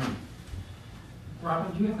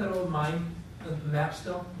 Robin, do you have that old mine map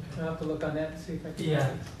still? I'll have to look on that and see if I can.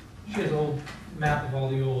 Yeah, she has an old map of all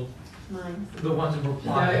the old, Mine. the ones that were Yeah,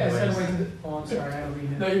 plotted. I sent anyways. away to the, oh, I'm sorry, I don't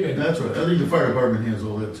read No, it. you're good. That's right. I think the fire department handles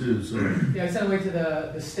all that too, so. Yeah, I sent away to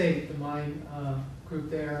the state, the mine, group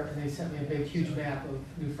there, and they sent me a big, huge map of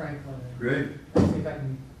New Franklin. Great. I'll see if I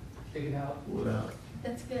can dig it out. Pull it out.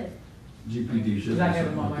 That's good. GPD should. Because I do have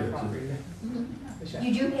them something on like my that, too. property. The shaft.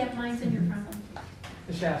 You do have mines in your property?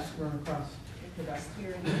 The shafts run across the back.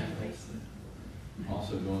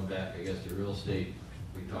 Also going back, I guess, to real estate,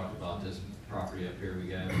 we talked about this property up here we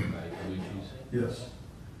got by Luigi's. Yes.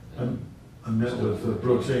 I met with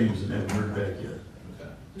Brooks Ames and haven't heard back yet.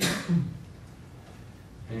 Okay.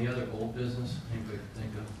 Any other old business anybody can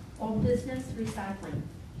think of? Old business, recycling.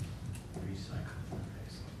 Recycle.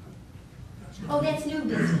 Oh, that's new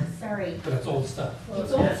business, sorry. But it's old stuff.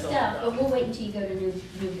 It's old stuff, but we'll wait until you go to new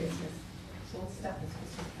business. It's old stuff.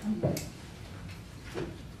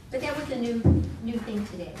 But that was a new thing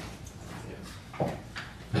today.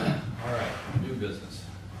 All right, new business?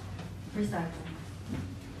 Recycling.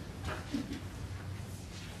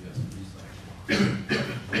 Yes, recycling.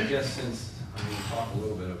 I guess since, I mean, talk a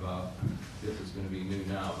little bit about, this is gonna be new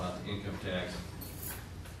now, about the income tax.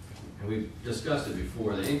 And we've discussed it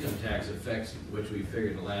before, the income tax affects, which we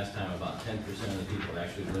figured the last time, about 10% of the people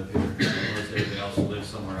actually live here. Most everybody else lives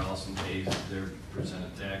somewhere else and pays their percent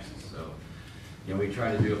of taxes, so. You know, we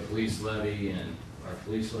try to do a police levy, and our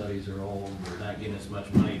police levies are old, we're not getting as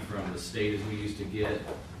much money from the state as we used to get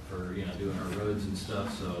for, you know, doing our roads and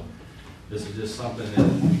stuff, so. This is just something that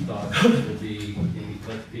we thought would be,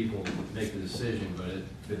 let people make the decision, but it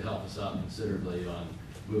could help us out considerably on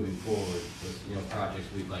moving forward with, you know, projects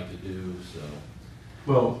we'd like to do, so.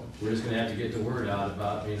 Well, We're just gonna have to get the word out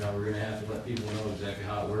about, you know, we're gonna have to let people know exactly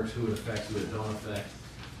how it works, who it affects, who it don't affect.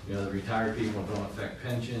 You know, the retired people don't affect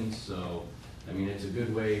pensions, so, I mean, it's a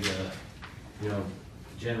good way to, you know,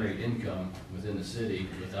 generate income within the city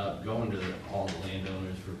without going to all the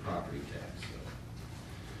landowners for property tax, so.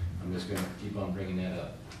 I'm just gonna keep on bringing that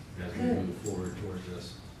up as we move forward towards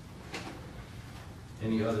this.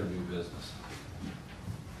 Any other new business?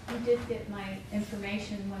 You did get my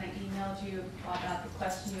information when I emailed you about the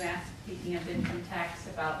question you asked, speaking of income tax,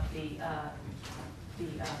 about the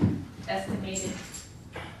estimated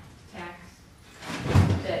tax.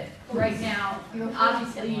 That right now,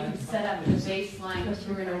 obviously you can set up the baseline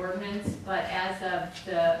through an ordinance, but as of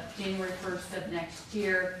the January 1st of next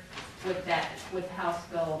year, with House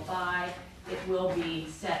Bill 5, it will be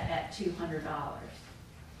set at $200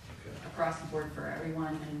 across the board for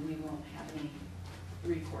everyone, and we won't have any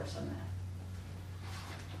recourse on that.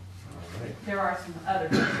 All right. There are some other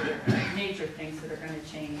things that are major things that are going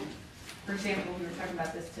to change. For example, we were talking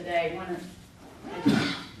about this today. I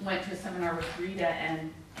went to a seminar with Rita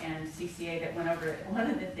and CCA that went over it. One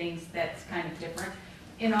of the things that's kind of different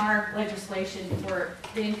in our legislation for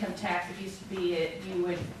the income tax, it used to be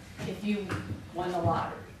if you won the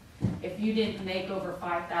lottery, if you didn't make over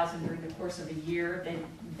 $5,000 during the course of a year,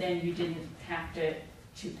 then you didn't have to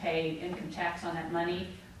pay income tax on that money.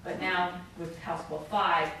 But now with House Bill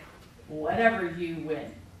 5, whatever you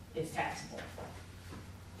win is taxable,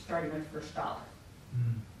 starting with the first dollar.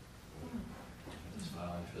 Just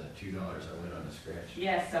filing for that $2 I went on the scratch.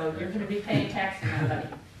 Yeah, so you're gonna be paying tax on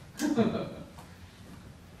that money.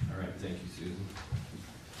 All right, thank you, Susan.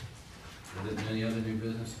 Is there any other new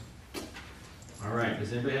business? All right,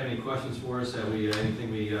 does anybody have any questions for us? Any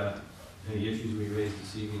issues we raised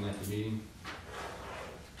this evening at the meeting?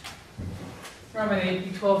 Robin,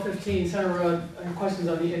 AB 1215 Center Road, questions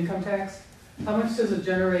on the income tax. How much does it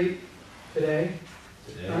generate today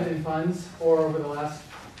in funds or over the last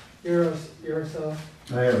year or so?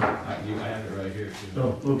 I have, I have it right here, too.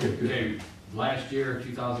 oh, okay, good. Okay, last year,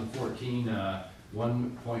 2014,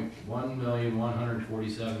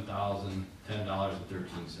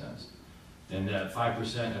 $1,147,010.13. And that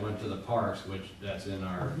 5% that went to the parks, which that's in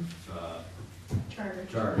our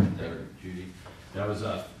charter there, Judy. That was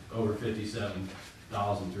over $57,300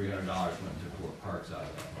 went to parks out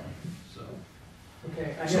of that money. So. Okay.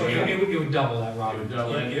 So it would double that, It Robert. would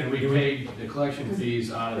double, and we paid, the collection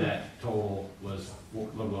fees out of that total was a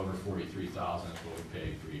little over $43,000 is what we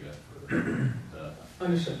paid for you for the.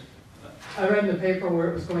 Understood. I read in the paper where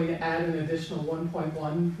it was going to add an additional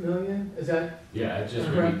 1.1 million. Is that? Yeah, it just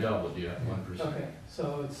really doubled, yeah, 1%. Okay,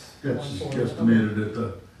 so it's. That's 1.4. estimated at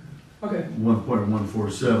the Okay.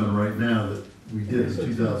 1.147 right now that we did in So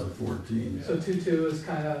 2014. So 2.2 is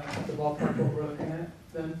kind of the ballpark what we're looking at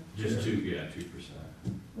then? Just 2%.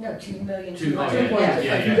 No, 2 million. Two- Oh, yeah, 2.2, yeah,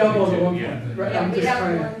 if you yeah, double the 2.2, 1. yeah. Right, Yeah, I'm we just have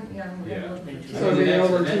trying to. one, yeah, we have one. So it'd be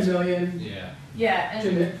over 2 million, Yeah, Yeah,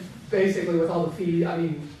 and basically with all the fee, I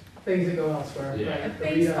mean, things that go elsewhere, Yeah.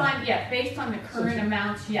 right? based on the current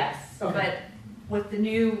amounts, yes. Okay. But with the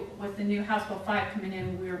new House Bill 5 coming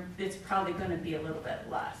in, it's probably gonna be a little bit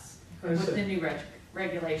less with Understood. the new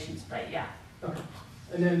regulations, but yeah. Okay.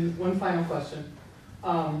 And then one final question.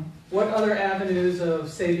 What other avenues of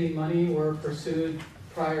saving money were pursued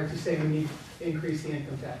prior to saying we need to increase the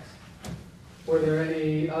income tax? Were there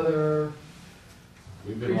any other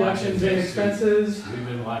we've been reductions watching in expenses? We've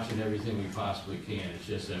been watching everything we possibly can. It's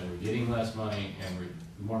just that we're getting less money and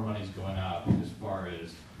more money's going out as far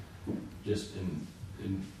as just in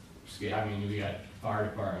scale. I mean, we got fire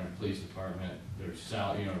department, police department, there's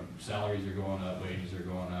salaries are going up, wages are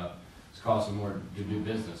going up. It's costing more to do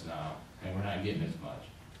business now, and we're not getting as much.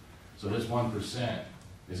 So this 1%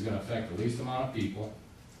 is gonna affect the least amount of people.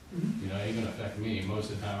 You know, it ain't gonna affect me. Most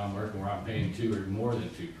of the time I'm working where I'm paying 2 or more than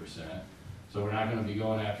 2%. So we're not gonna be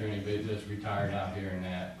going after anybody that's retired out here and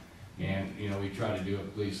that. And, you know, we try to do a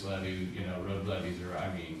police levy, you know, road levies are, I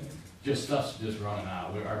mean, just stuff's just running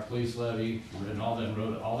out. Our police levy and all that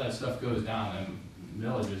road, all that stuff goes down, and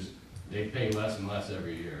villages, they pay less and less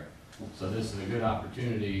every year. So this is a good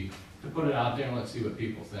opportunity to put it out there and let's see what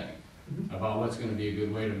people think about what's gonna be a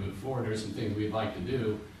good way to move forward. There's some things we'd like to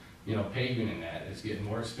do, you know, paving and that. It's getting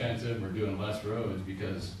more expensive, we're doing less roads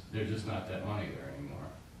because there's just not that money there anymore.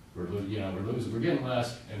 We're getting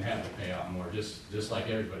less and having to pay out more, just like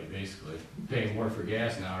everybody basically. Paying more for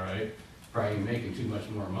gas now, right? Probably making too much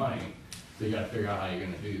more money, so you gotta figure out how you're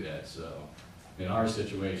gonna do that, so. In our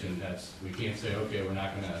situation, we can't say, okay, we're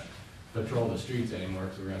not gonna patrol the streets anymore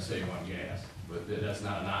because we're gonna save on gas. But that's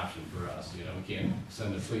not an option for us, you know, we can't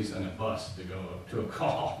send the police on a bus to go to a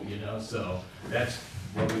call, you know, so that's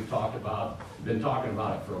what we've talked about, been talking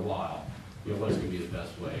about it for a while. You know, what's gonna be the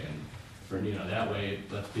best way, and for, you know, that way it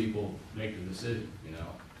lets people make the decision, you know,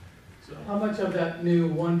 so. How much of that new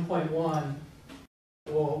 1.1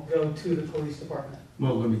 will go to the police department?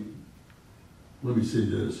 Well, let me see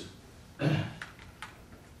this.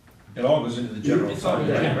 It all goes into the general fund.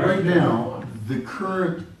 Right now, the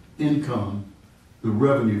current income, the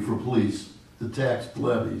revenue for police, the tax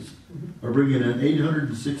levies, are bringing in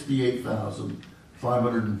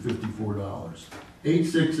 $868,554.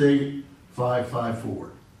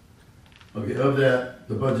 868,554. Okay, of that,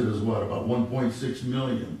 the budget is what, about 1.6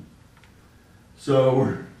 million.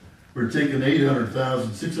 So we're taking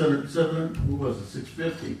 800,000, 600, 700, what was it,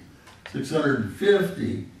 650?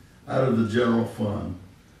 650 out of the general fund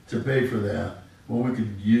to pay for that, when we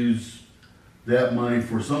could use that money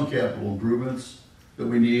for some capital improvements that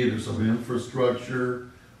we need, or some infrastructure,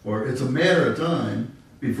 or it's a matter of time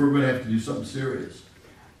before we're gonna have to do something serious.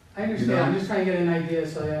 I understand, You know? I'm just trying to get an idea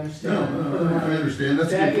so I understand. No, I understand,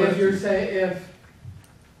 that's a That good if you're question. saying,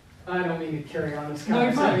 I don't mean to carry on this No,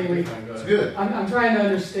 you're fine. conversation. It's good. I'm trying to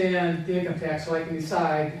understand the income tax so I can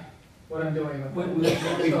decide what I'm doing with it.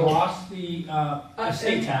 We've lost the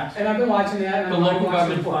estate tax, And I've been watching that. And the I'm local watching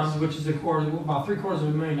government reports. funds, which is about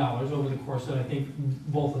 $750,000 over the course of, I think,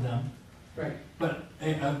 both of them. Right. But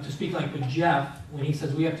to speak like with Jeff, when he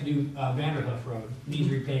says we have to do Vanderhoof Road, needs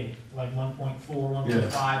repaving, like 1.4,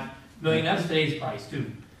 1.5 million, that's today's price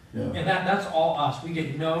too. Yeah. And that's all us.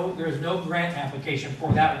 There's no grant application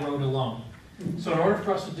for that road alone. So in order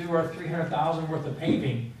for us to do our $300,000 worth of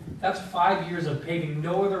paving, that's 5 years of paving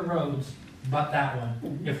no other roads but that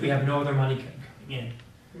one, if we have no other money coming in.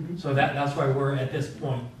 So that's why we're at this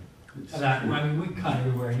point. I mean, we cut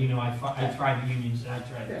everywhere, and you know, I tried the unions, and I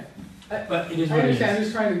tried. Yeah. But it is I what it is. understand, I'm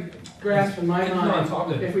just trying to grasp in my No, mind, it's all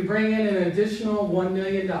good. if we bring in an additional $1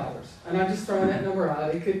 million, and I'm just throwing that number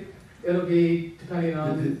out, it'll be depending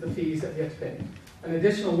on the fees that we have to pay. An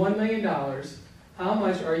additional $1 million, how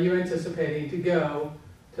much are you anticipating to go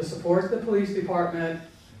to support the police department,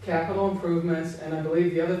 capital improvements, and I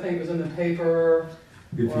believe the other thing was in the paper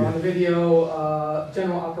or on the video,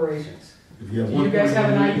 general operations? If you have Do you guys have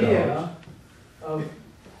an $1.1 million, idea of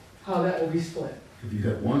how that will be split? if you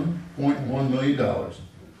have $1.1 million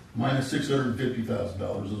minus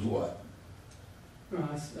 $650,000 is what? No,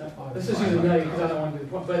 this is using a million because I don't want to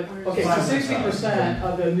do, but, okay, so 60%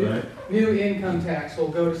 of the Right. new income tax will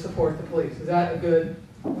go to support the police. Is that a good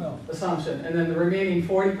assumption? And then the remaining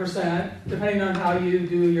 40%, depending on how you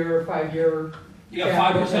do your 5-year. You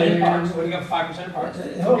got 5% in parks. What do you got? 5% in parks.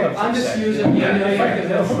 Okay, I'm just using. Yeah, the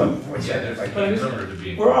million because there's like But it's- number to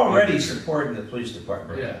be. We're already supporting the police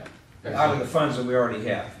department. Yeah. Out of the funds that we already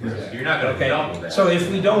have. You're not gonna Okay, double that. so if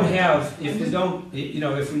we don't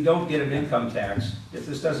get an income tax, if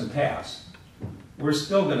this doesn't pass, we're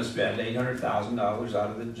still gonna spend $800,000 out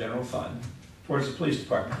of the general fund towards the police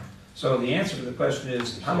department. So the answer to the question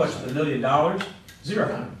is, how much of the $1 million?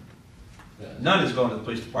 Zero. None is going to the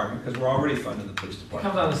police department because we're already funding the police It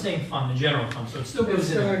department. comes out of the same fund, the general fund, so it still goes It's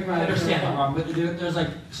in. still I gonna come out of the understand that, general Rob, but there's like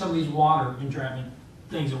some of these water entrapment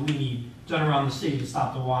things that we need done around the city to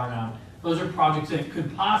stop the water down. Those are projects that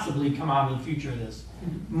could possibly come out in the future of this.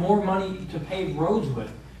 More money to pave roads with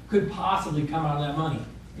could possibly come out of that money.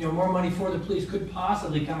 You know, more money for the police could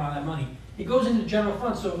possibly come out of that money. It goes into the general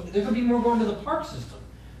fund, so there could be more going to the park system.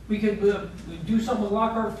 We could do something with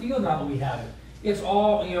Lockhart Field now that we have it. It's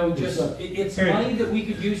all, you know, it's money that we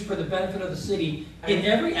could use for the benefit of the city in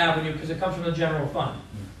every avenue because it comes from the general fund.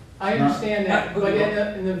 I understand that, but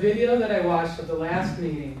in the video that I watched of the last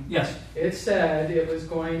meeting, Yes. it said it was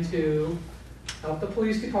going to help the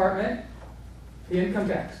police department, the income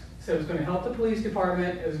tax. So it was going to help the police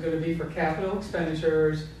department, it was going to be for capital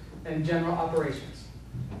expenditures and general operations.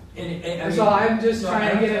 And so I'm just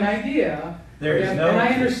trying to get an idea, There is And no. I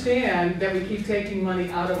understand that we keep taking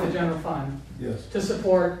money out of the general fund Yes. to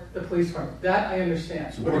support the police department. That I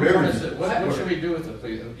understand. Support What do you want us everything. to, what should we do with the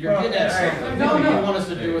police? You're Well, getting at something. no, What do no. you want us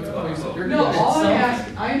to do with the police? You're No, getting at all I'm something.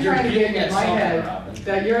 asking, I'm You're trying to getting get at in my something, head Robin.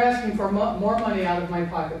 that you're asking for more money out of my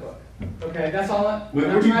pocketbook. Okay, that's all.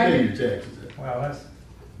 Where I'm do you trying pay to- your taxes at? Well, that's.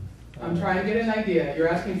 I'm trying to get an idea. You're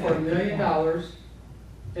asking for $1 million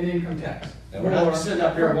in income tax. And we're not sitting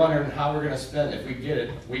up here wondering how we're gonna spend it. If we get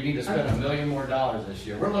it, we need to spend $1 million more this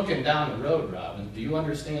year. We're looking down the road, Robin. Do you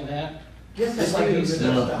understand that? Yes, Just I like do, he Mr.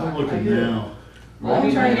 said. No, Stock. I'm I looking do. now. All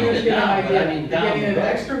I'm trying to do is get an Now, but I idea. mean You're down getting the an road.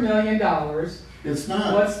 extra $1 million. It's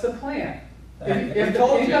not. What's the plan? If We the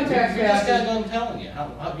told you, we income tax just got passes, done telling you.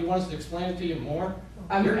 How, do you want us to explain it to you more?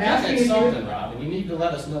 I'm You're asking getting if at you, something, Robin. You need to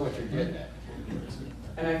let us know what you're getting at.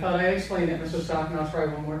 and I thought I explained it, Mr. Stock, and I'll try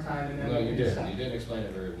one more time and then. No, you didn't. stop. You didn't explain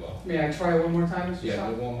it very well. May I try one more time, Mr. Yeah,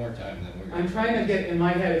 Stock? do one more time, then we're. I'm trying to get in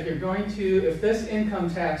my head, if you're going to, if this income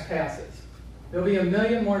tax passes, there'll be $1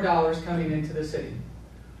 million more coming into the city.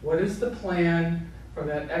 What is the plan for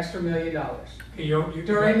that extra $1 million?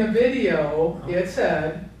 During the video, it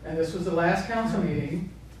said, and this was the last council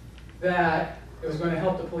meeting, that it was going to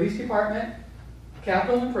help the police department,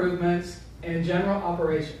 capital improvements, and general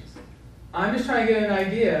operations. I'm just trying to get an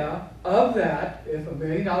idea of that. If $1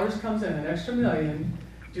 million comes in, an extra $1 million,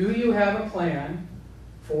 do you have a plan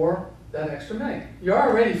for that extra $1 million? You're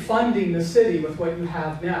already funding the city with what you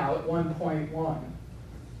have now at 1.1. All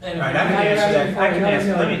right, I can answer that. I can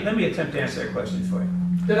answer. Let me attempt to answer that question for you.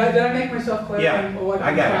 Did I make myself clear? Yeah, on what I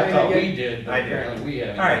I'm got it. trying I to thought get? we did, but I did. apparently we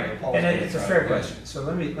haven't. All right, and it's a fair question. So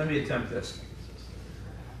let me attempt this.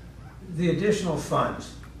 The additional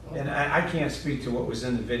funds, and I can't speak to what was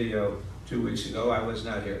in the video 2 weeks ago. I was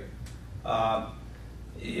not here.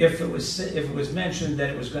 If it was mentioned that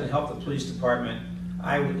it was going to help the police department,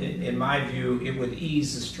 I would, in my view, it would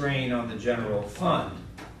ease the strain on the general fund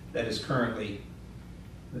that is currently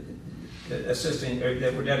assisting, or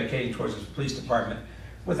that we're dedicating towards the police department,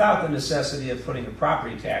 without the necessity of putting a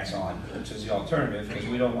property tax on, which is the alternative, because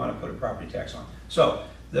we don't want to put a property tax on. So,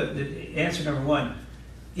 the answer number one,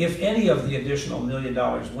 if any of the additional $1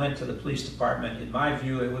 million went to the police department, in my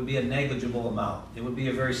view, it would be a negligible amount. It would be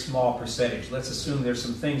a very small percentage. Let's assume there's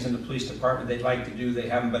some things in the police department they'd like to do they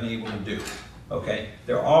haven't been able to do. Okay,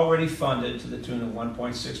 they're already funded to the tune of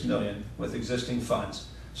 $1.6 million with existing funds.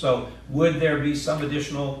 So would there be some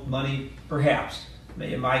additional money? Perhaps.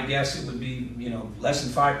 In my guess, it would be less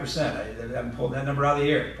than 5%. I haven't pulled that number out of the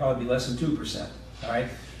air. It'd probably be less than 2%. All right.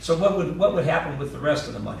 So what would happen with the rest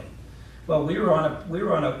of the money? Well, we were on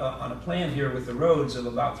a plan here with the roads of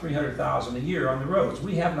about $300,000 a year on the roads.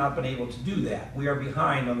 We have not been able to do that. We are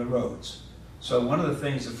behind on the roads. So one of the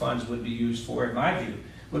things the funds would be used for, in my view,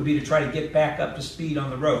 would be to try to get back up to speed on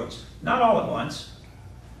the roads. Not all at once,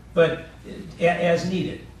 but as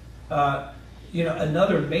needed.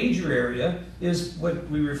 Another major area is what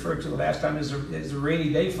we referred to last time as the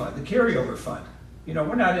rainy day fund, the carryover fund.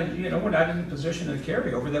 We're not in the position of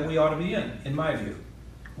carryover that we ought to be in my view.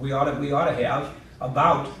 We ought to have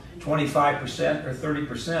about 25% or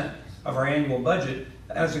 30% of our annual budget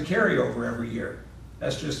as a carryover every year.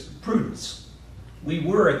 That's just prudence. We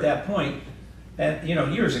were at that point,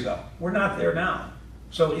 years ago. We're not there now.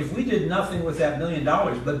 So if we did nothing with that $1 million,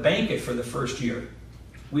 but bank it for the first year,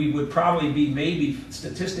 we would probably be maybe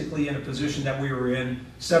statistically in a position that we were in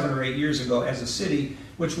 7 or 8 years ago as a city,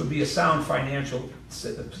 which would be a sound financial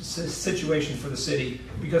situation for the city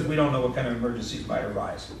because we don't know what kind of emergencies might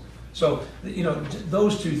arise. So,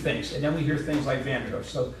 those two things. And then we hear things like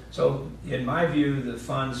Vanderhoof. So in my view, the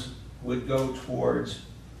funds would go towards,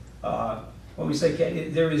 when we say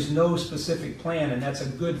there is no specific plan, and that's a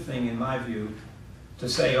good thing in my view, to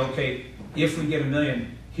say, okay, if we get $1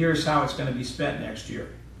 million, here's how it's going to be spent next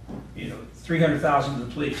year. $300,000 to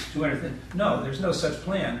the police, $200,000. No, there's no such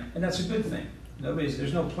plan, and that's a good thing.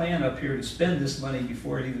 There's no plan up here to spend this money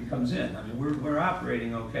before it even comes in. I mean, we're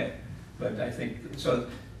operating okay, but I think so.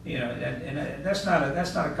 And that's not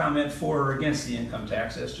a comment for or against the income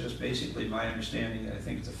tax. That's just basically my understanding. I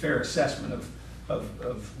think it's a fair assessment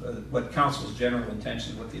of what council's general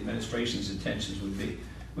intention, what the administration's intentions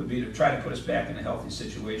would be to try to put us back in a healthy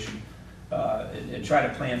situation and try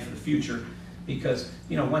to plan for the future. Because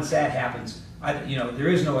once that happens, there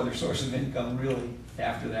is no other source of income really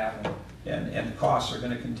after that one. And the costs are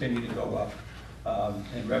going to continue to go up,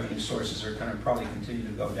 and revenue sources are going to probably continue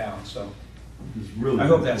to go down. So I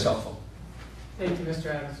hope that's helpful. Thank you,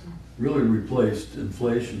 Mr. Adamson. Really replaced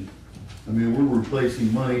inflation. I mean, we're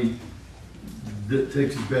replacing money that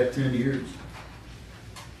takes us back 10 years.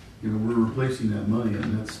 We're replacing that money,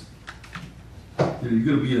 and that's, you're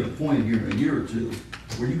going to be at a point here in a year or two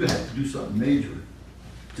where you're gonna have to do something major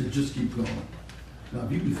to just keep going. Now,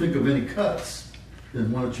 if you can think of any cuts,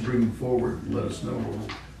 then why don't you bring them forward and let us know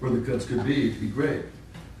where the cuts could be, it'd be great.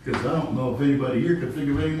 Because I don't know if anybody here could think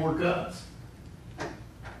of any more cuts.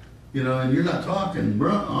 You know, and you're not talking,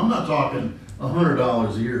 bro, I'm not talking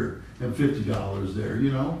 $100 a year and $50 there,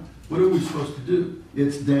 you know? What are we supposed to do?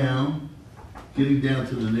 It's down, getting down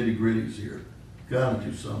to the nitty gritties here. Gotta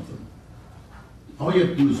do something. All you have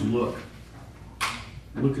to do is look.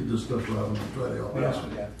 Look at this stuff, Robin, and try to help What else out.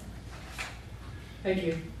 we got? Thank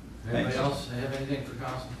you. Anybody else have anything for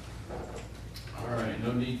council? All right,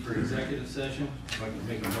 no need for executive session. If I can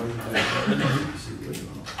make a motion to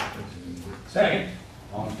adjourn. Second.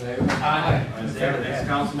 All in favor? Aye. Ayes have it. Next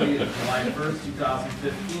council meeting is July 1st,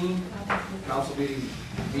 2015. Council meeting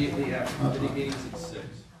immediately after committee meetings at 6.